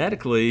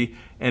genetically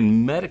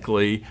and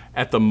medically,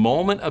 at the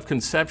moment of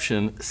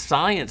conception,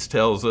 science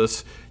tells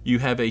us you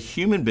have a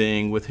human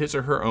being with his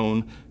or her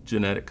own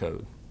genetic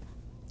code.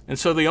 And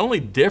so the only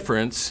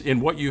difference in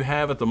what you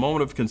have at the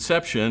moment of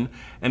conception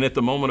and at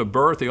the moment of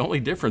birth, the only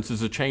difference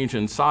is a change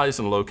in size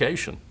and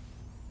location.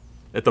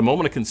 At the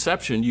moment of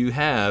conception, you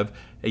have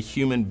a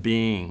human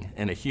being,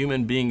 and a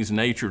human being's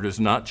nature does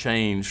not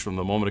change from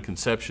the moment of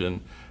conception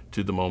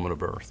to the moment of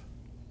birth.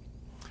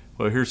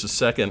 Well, here's the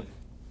second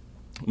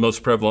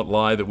most prevalent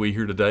lie that we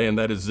hear today, and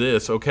that is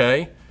this,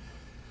 okay?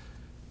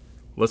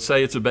 Let's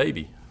say it's a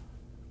baby.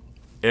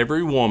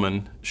 Every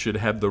woman should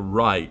have the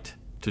right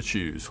to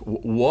choose.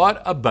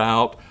 What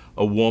about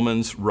a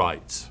woman's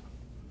rights?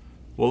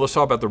 Well, let's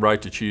talk about the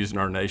right to choose in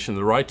our nation.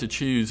 The right to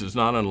choose is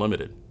not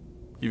unlimited.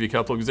 I'll give you a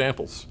couple of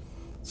examples.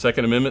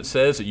 Second Amendment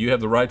says that you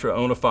have the right to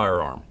own a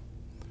firearm,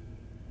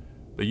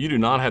 but you do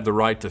not have the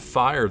right to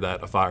fire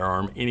that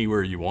firearm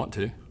anywhere you want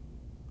to.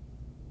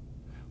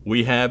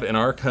 We have in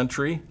our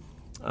country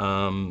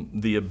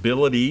the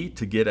ability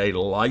to get a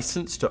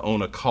license to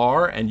own a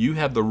car, and you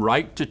have the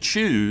right to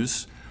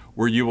choose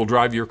where you will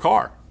drive your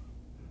car.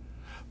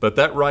 But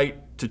that right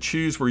to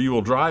choose where you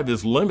will drive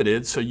is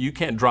limited, so you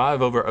can't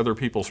drive over other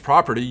people's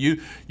property.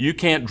 You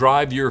can't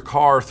drive your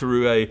car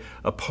through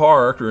a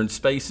park or in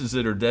spaces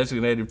that are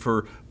designated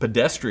for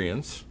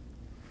pedestrians.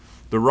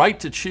 The right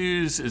to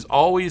choose is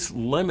always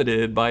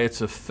limited by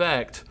its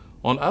effect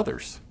on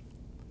others.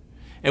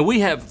 And we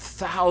have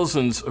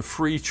thousands of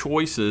free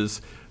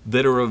choices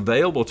that are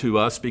available to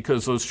us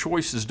because those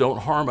choices don't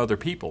harm other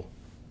people.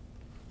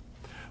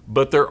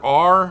 But there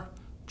are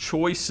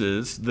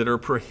choices that are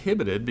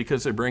prohibited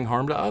because they bring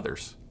harm to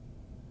others.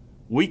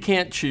 We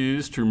can't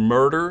choose to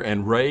murder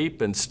and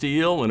rape and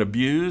steal and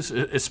abuse,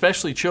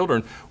 especially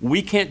children.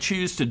 We can't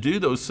choose to do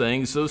those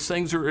things. Those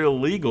things are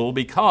illegal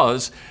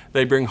because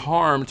they bring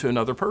harm to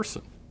another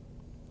person.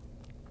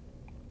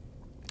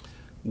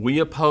 We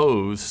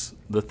oppose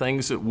the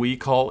things that we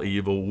call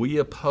evil. We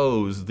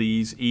oppose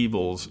these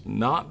evils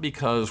not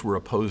because we're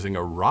opposing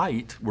a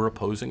right, we're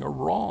opposing a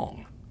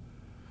wrong.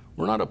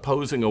 We're not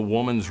opposing a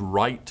woman's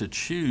right to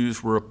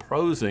choose, we're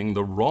opposing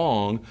the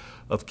wrong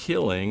of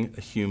killing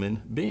a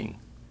human being.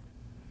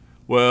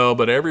 Well,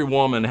 but every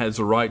woman has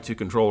a right to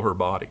control her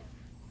body.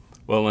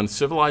 Well, in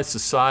civilized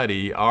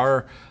society,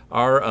 our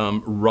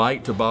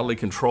right to bodily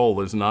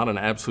control is not an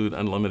absolute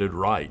unlimited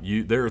right.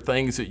 There are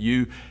things that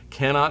you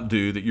cannot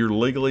do, that you're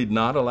legally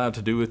not allowed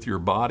to do with your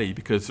body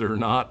because they're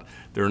not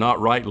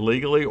right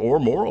legally or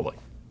morally.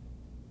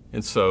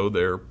 And so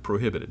they're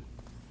prohibited.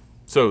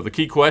 So the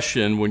key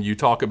question when you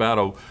talk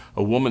about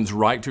a woman's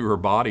right to her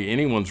body,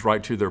 anyone's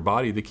right to their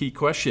body, the key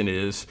question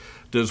is,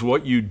 does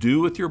what you do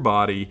with your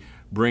body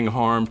bring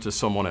harm to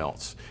someone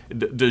else?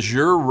 Does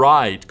your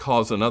right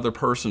cause another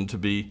person to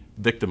be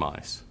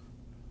victimized?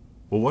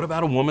 Well, what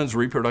about a woman's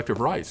reproductive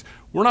rights?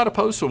 We're not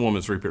opposed to a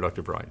woman's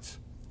reproductive rights.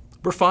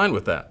 We're fine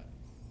with that.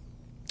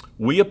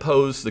 We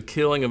oppose the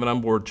killing of an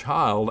unborn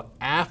child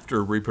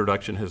after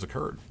reproduction has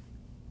occurred.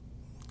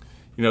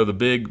 You know, the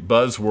big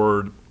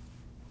buzzword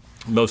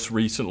most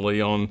recently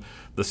on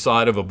the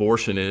side of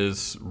abortion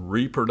is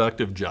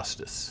reproductive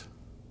justice.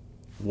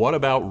 What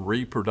about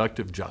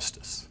reproductive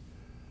justice?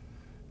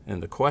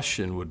 And the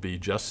question would be,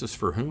 justice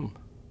for whom?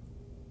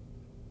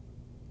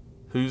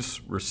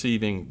 Who's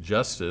receiving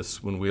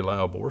justice when we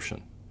allow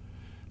abortion?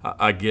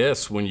 I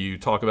guess when you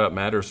talk about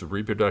matters of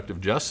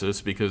reproductive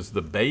justice, because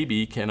the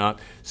baby cannot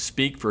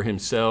speak for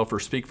himself or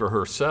speak for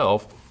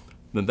herself,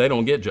 then they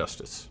don't get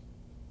justice.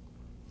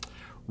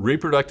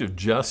 Reproductive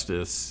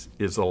justice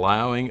is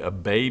allowing a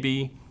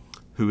baby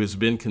who has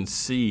been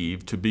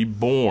conceived to be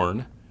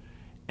born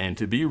and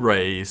to be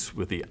raised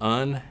with the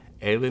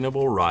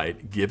unalienable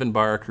right given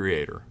by our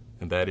Creator,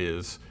 and that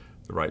is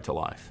the right to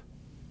life.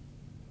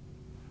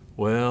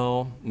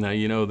 Well, now,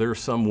 you know, there are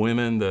some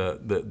women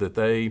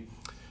that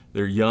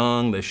they're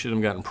young, they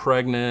shouldn't have gotten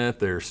pregnant,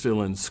 they're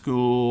still in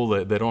school,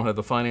 they don't have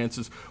the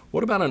finances.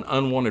 What about an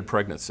unwanted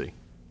pregnancy?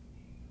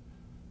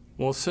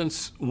 Well,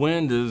 since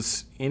when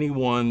does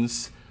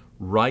anyone's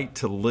right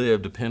to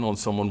live depend on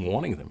someone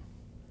wanting them?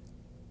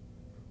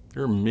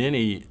 There are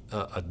many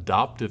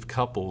adoptive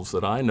couples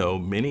that I know,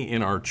 many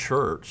in our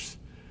church,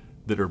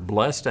 that are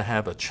blessed to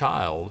have a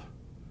child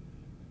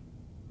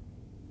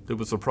that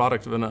was the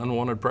product of an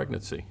unwanted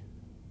pregnancy,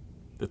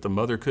 that the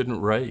mother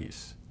couldn't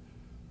raise,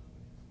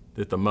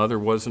 that the mother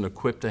wasn't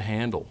equipped to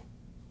handle.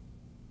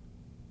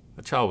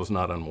 That child was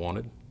not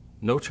unwanted.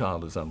 No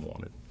child is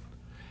unwanted.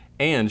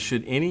 And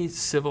should any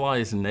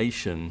civilized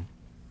nation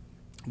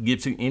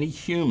give to any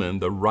human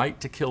the right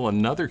to kill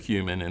another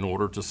human in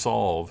order to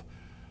solve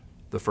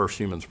the first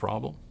human's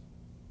problem?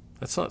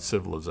 That's not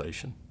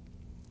civilization.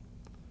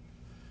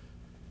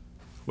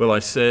 Well, I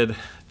said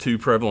 2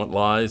 prevalent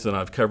lies, and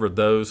I've covered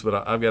those,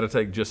 but I've got to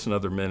take just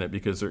another minute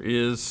because there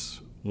is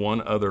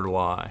one other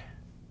lie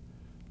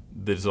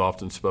that is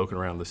often spoken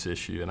around this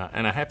issue.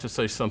 And I have to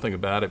say something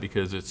about it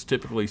because it's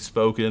typically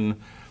spoken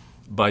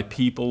by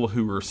people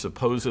who are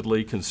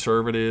supposedly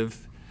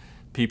conservative,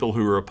 people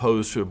who are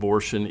opposed to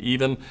abortion,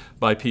 even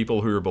by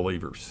people who are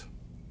believers.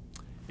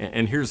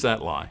 And here's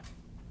that lie.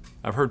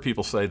 I've heard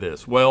people say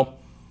this, well,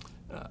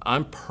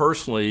 I'm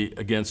personally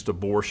against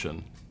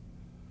abortion,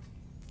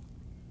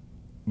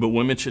 but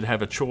women should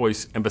have a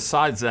choice, and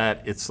besides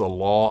that, it's the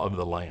law of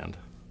the land.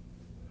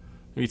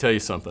 Let me tell you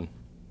something.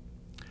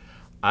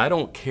 I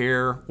don't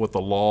care what the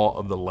law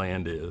of the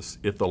land is.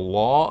 If the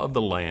law of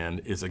the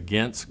land is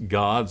against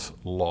God's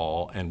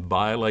law and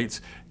violates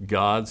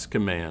God's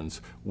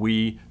commands,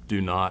 we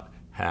do not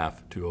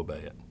have to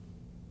obey it.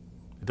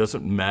 It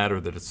doesn't matter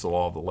that it's the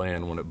law of the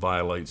land when it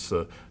violates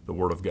the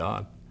Word of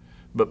God.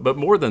 But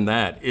more than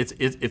that,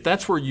 if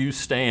that's where you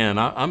stand,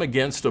 I'm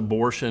against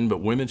abortion,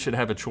 but women should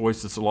have a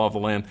choice, it's the law of the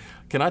land.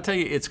 Can I tell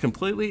you, it's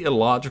completely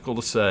illogical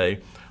to say,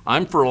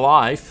 I'm for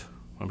life,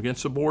 I'm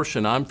against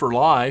abortion, I'm for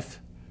life,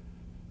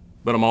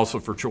 but I'm also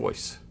for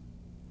choice.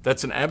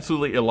 That's an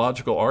absolutely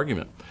illogical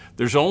argument.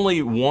 There's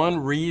only one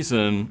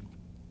reason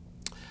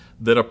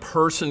that a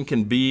person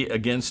can be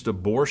against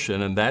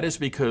abortion, and that is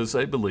because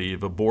they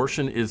believe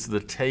abortion is the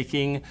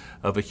taking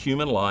of a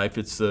human life,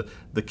 it's the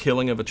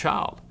killing of a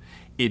child.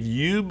 If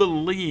you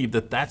believe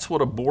that that's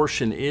what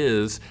abortion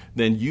is,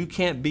 then you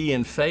can't be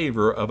in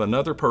favor of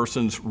another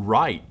person's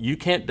right. You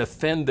can't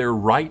defend their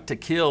right to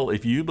kill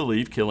if you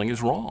believe killing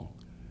is wrong.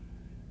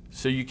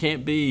 So you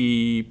can't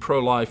be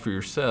pro-life for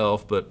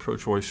yourself, but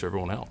pro-choice for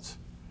everyone else.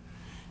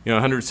 You know,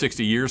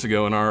 160 years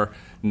ago in our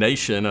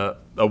nation, a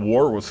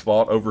war was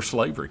fought over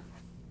slavery.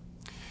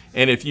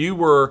 And if you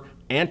were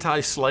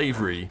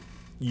anti-slavery,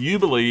 you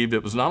believed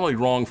it was not only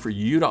wrong for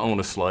you to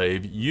own a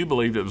slave, you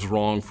believed it was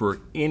wrong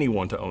for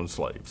anyone to own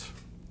slaves.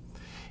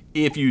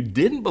 If you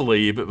didn't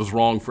believe it was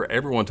wrong for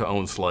everyone to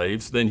own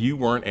slaves, then you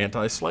weren't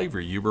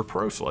anti-slavery, you were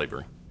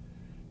pro-slavery.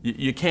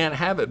 You can't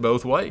have it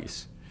both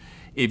ways.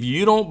 If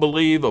you don't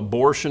believe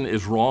abortion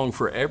is wrong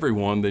for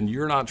everyone, then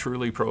you're not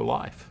truly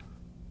pro-life.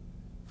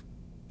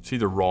 It's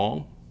either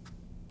wrong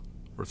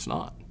or it's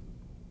not.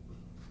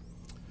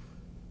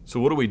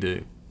 So what do we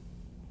do?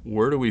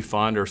 Where do we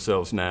find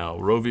ourselves now?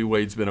 Roe v.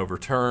 Wade's been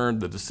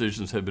overturned. The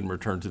decisions have been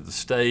returned to the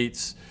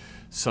states.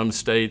 Some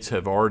states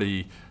have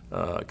already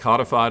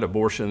codified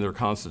abortion in their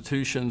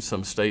constitution.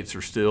 Some states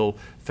are still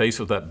faced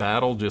with that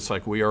battle, just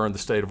like we are in the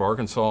state of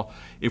Arkansas.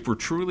 If we're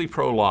truly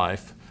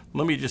pro-life,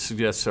 let me just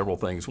suggest several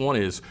things. One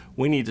is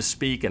we need to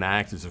speak and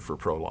act as if we're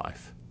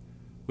pro-life.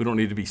 We don't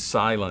need to be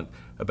silent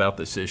about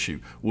this issue.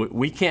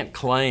 We can't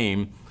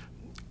claim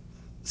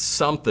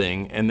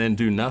something and then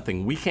do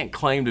nothing. We can't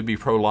claim to be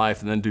pro-life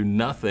and then do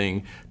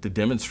nothing to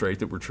demonstrate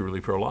that we're truly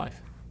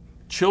pro-life.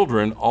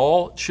 Children,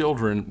 all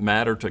children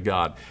matter to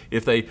God.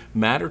 If they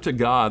matter to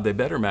God, they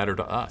better matter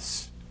to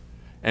us.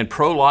 And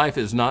pro-life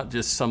is not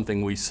just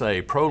something we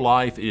say.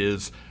 Pro-life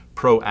is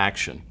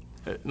pro-action.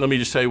 Let me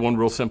just tell you one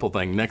real simple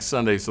thing. Next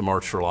Sunday is the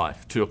March for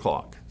Life, 2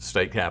 o'clock,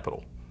 State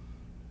Capitol.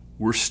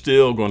 We're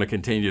still going to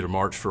continue to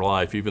march for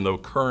life, even though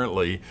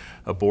currently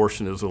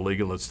abortion is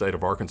illegal in the state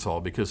of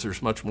Arkansas, because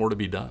there's much more to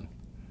be done.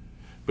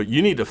 But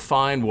you need to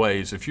find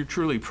ways, if you're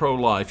truly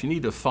pro-life, you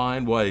need to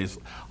find ways,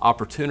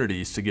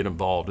 opportunities to get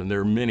involved, and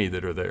there are many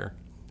that are there.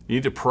 You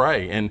need to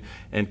pray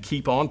and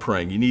keep on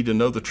praying. You need to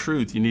know the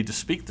truth. You need to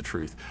speak the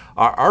truth.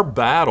 Our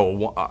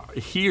battle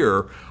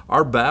here,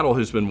 our battle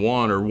has been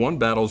won, or one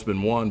battle has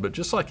been won, but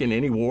just like in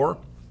any war,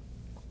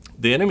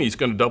 the enemy is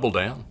going to double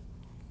down.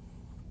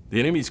 The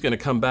enemy's going to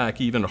come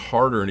back even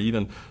harder and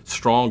even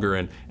stronger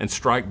and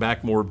strike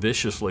back more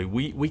viciously.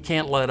 We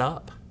can't let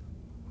up.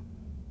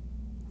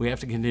 We have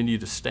to continue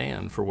to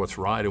stand for what's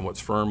right and what's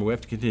firm. We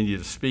have to continue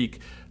to speak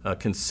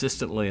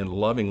consistently and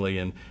lovingly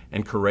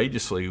and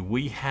courageously.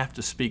 We have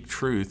to speak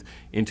truth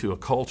into a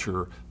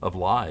culture of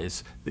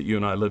lies that you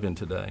and I live in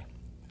today.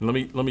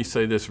 And let me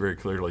say this very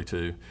clearly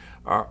too.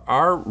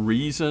 Our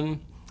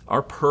reason,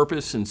 our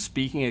purpose in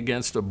speaking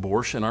against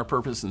abortion, our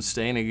purpose in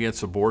standing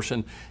against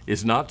abortion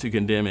is not to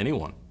condemn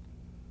anyone.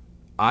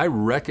 I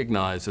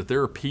recognize that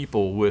there are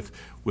people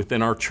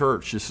within our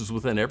church, this is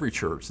within every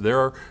church, there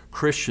are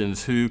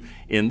Christians who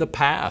in the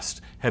past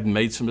have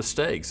made some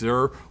mistakes. There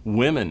are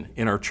women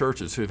in our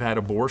churches who have had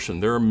abortion.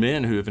 There are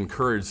men who have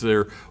encouraged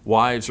their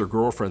wives or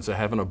girlfriends to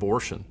have an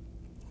abortion.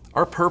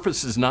 Our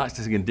purpose is not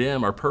to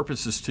condemn, our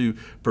purpose is to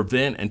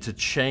prevent and to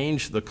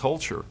change the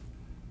culture.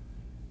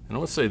 And I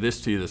want to say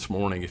this to you this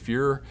morning, if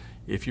you're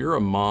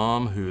a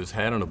mom who has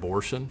had an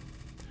abortion,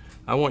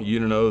 I want you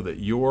to know that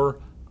your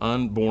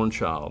unborn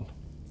child,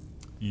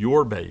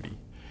 your baby,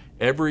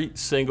 every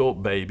single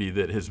baby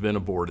that has been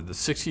aborted, the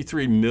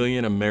 63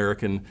 million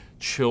American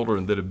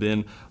children that have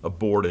been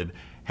aborted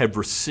have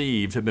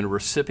been a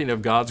recipient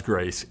of God's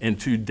grace, and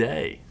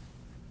today,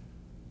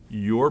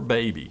 your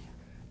baby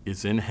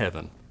is in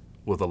heaven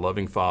with a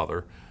loving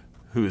Father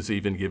who has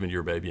even given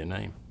your baby a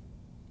name.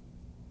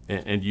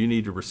 And you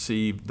need to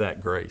receive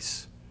that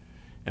grace.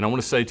 And I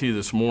want to say to you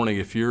this morning,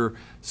 if you're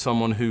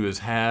someone who has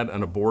had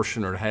an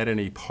abortion or had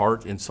any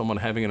part in someone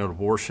having an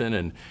abortion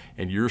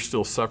and you're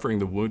still suffering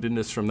the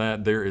woundedness from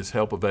that, there is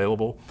help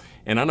available.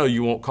 And I know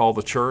you won't call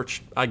the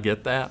church. I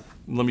get that.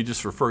 Let me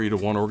just refer you to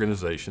one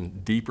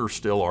organization, Deeper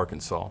Still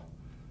Arkansas.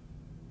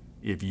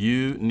 If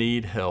you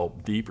need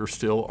help, Deeper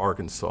Still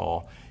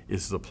Arkansas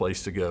is the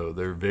place to go.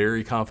 They're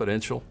very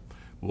confidential.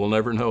 We'll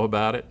never know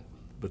about it,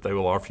 but they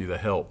will offer you the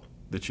help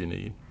that you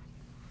need.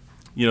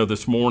 You know,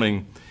 this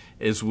morning,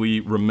 as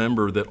we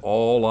remember that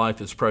all life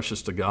is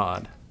precious to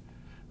God,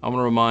 I want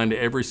to remind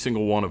every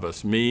single one of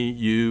us, me,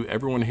 you,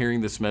 everyone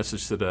hearing this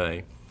message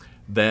today,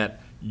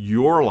 that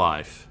your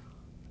life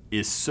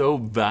is so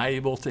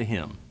valuable to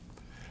Him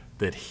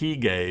that He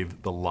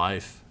gave the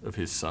life of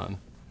His Son.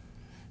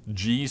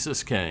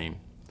 Jesus came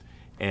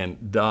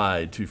and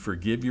died to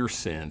forgive your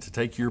sin, to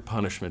take your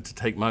punishment, to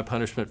take my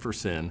punishment for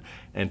sin,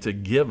 and to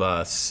give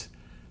us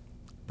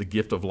the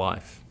gift of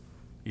life,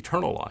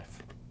 eternal life.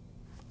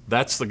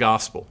 That's the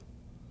gospel.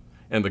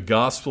 And the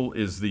gospel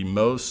is the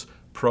most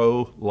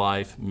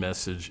pro-life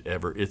message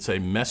ever. It's a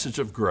message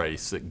of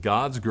grace, that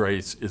God's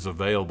grace is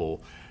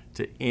available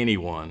to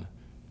anyone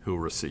who will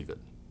receive it.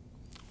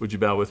 Would you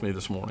bow with me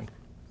this morning?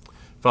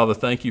 Father,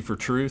 thank you for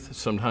truth.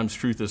 Sometimes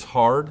truth is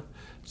hard.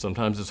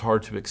 Sometimes it's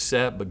hard to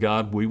accept, but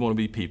God, we want to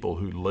be people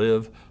who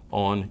live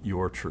on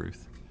your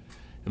truth.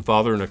 And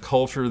Father, in a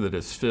culture that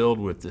is filled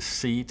with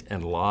deceit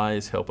and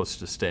lies, help us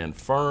to stand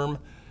firm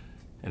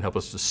and help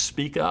us to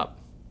speak up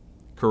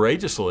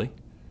courageously,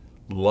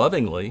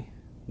 lovingly,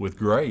 with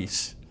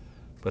grace,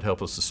 but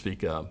help us to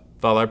speak up.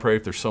 Father, I pray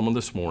if there's someone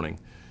this morning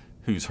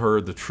who's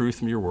heard the truth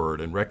from your word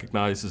and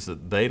recognizes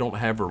that they don't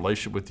have a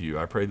relationship with you,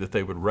 I pray that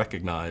they would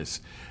recognize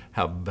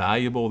how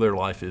valuable their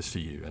life is to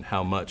you and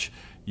how much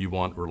you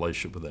want a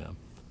relationship with them.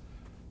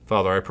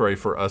 Father, I pray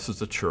for us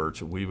as a church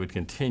that we would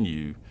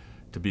continue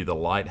to be the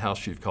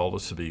lighthouse you've called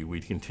us to be.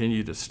 We'd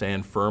continue to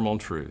stand firm on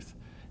truth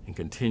and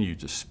continue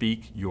to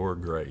speak your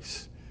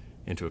grace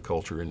into a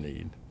culture in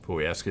need. For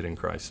we ask it in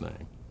Christ's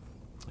name.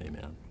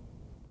 Amen.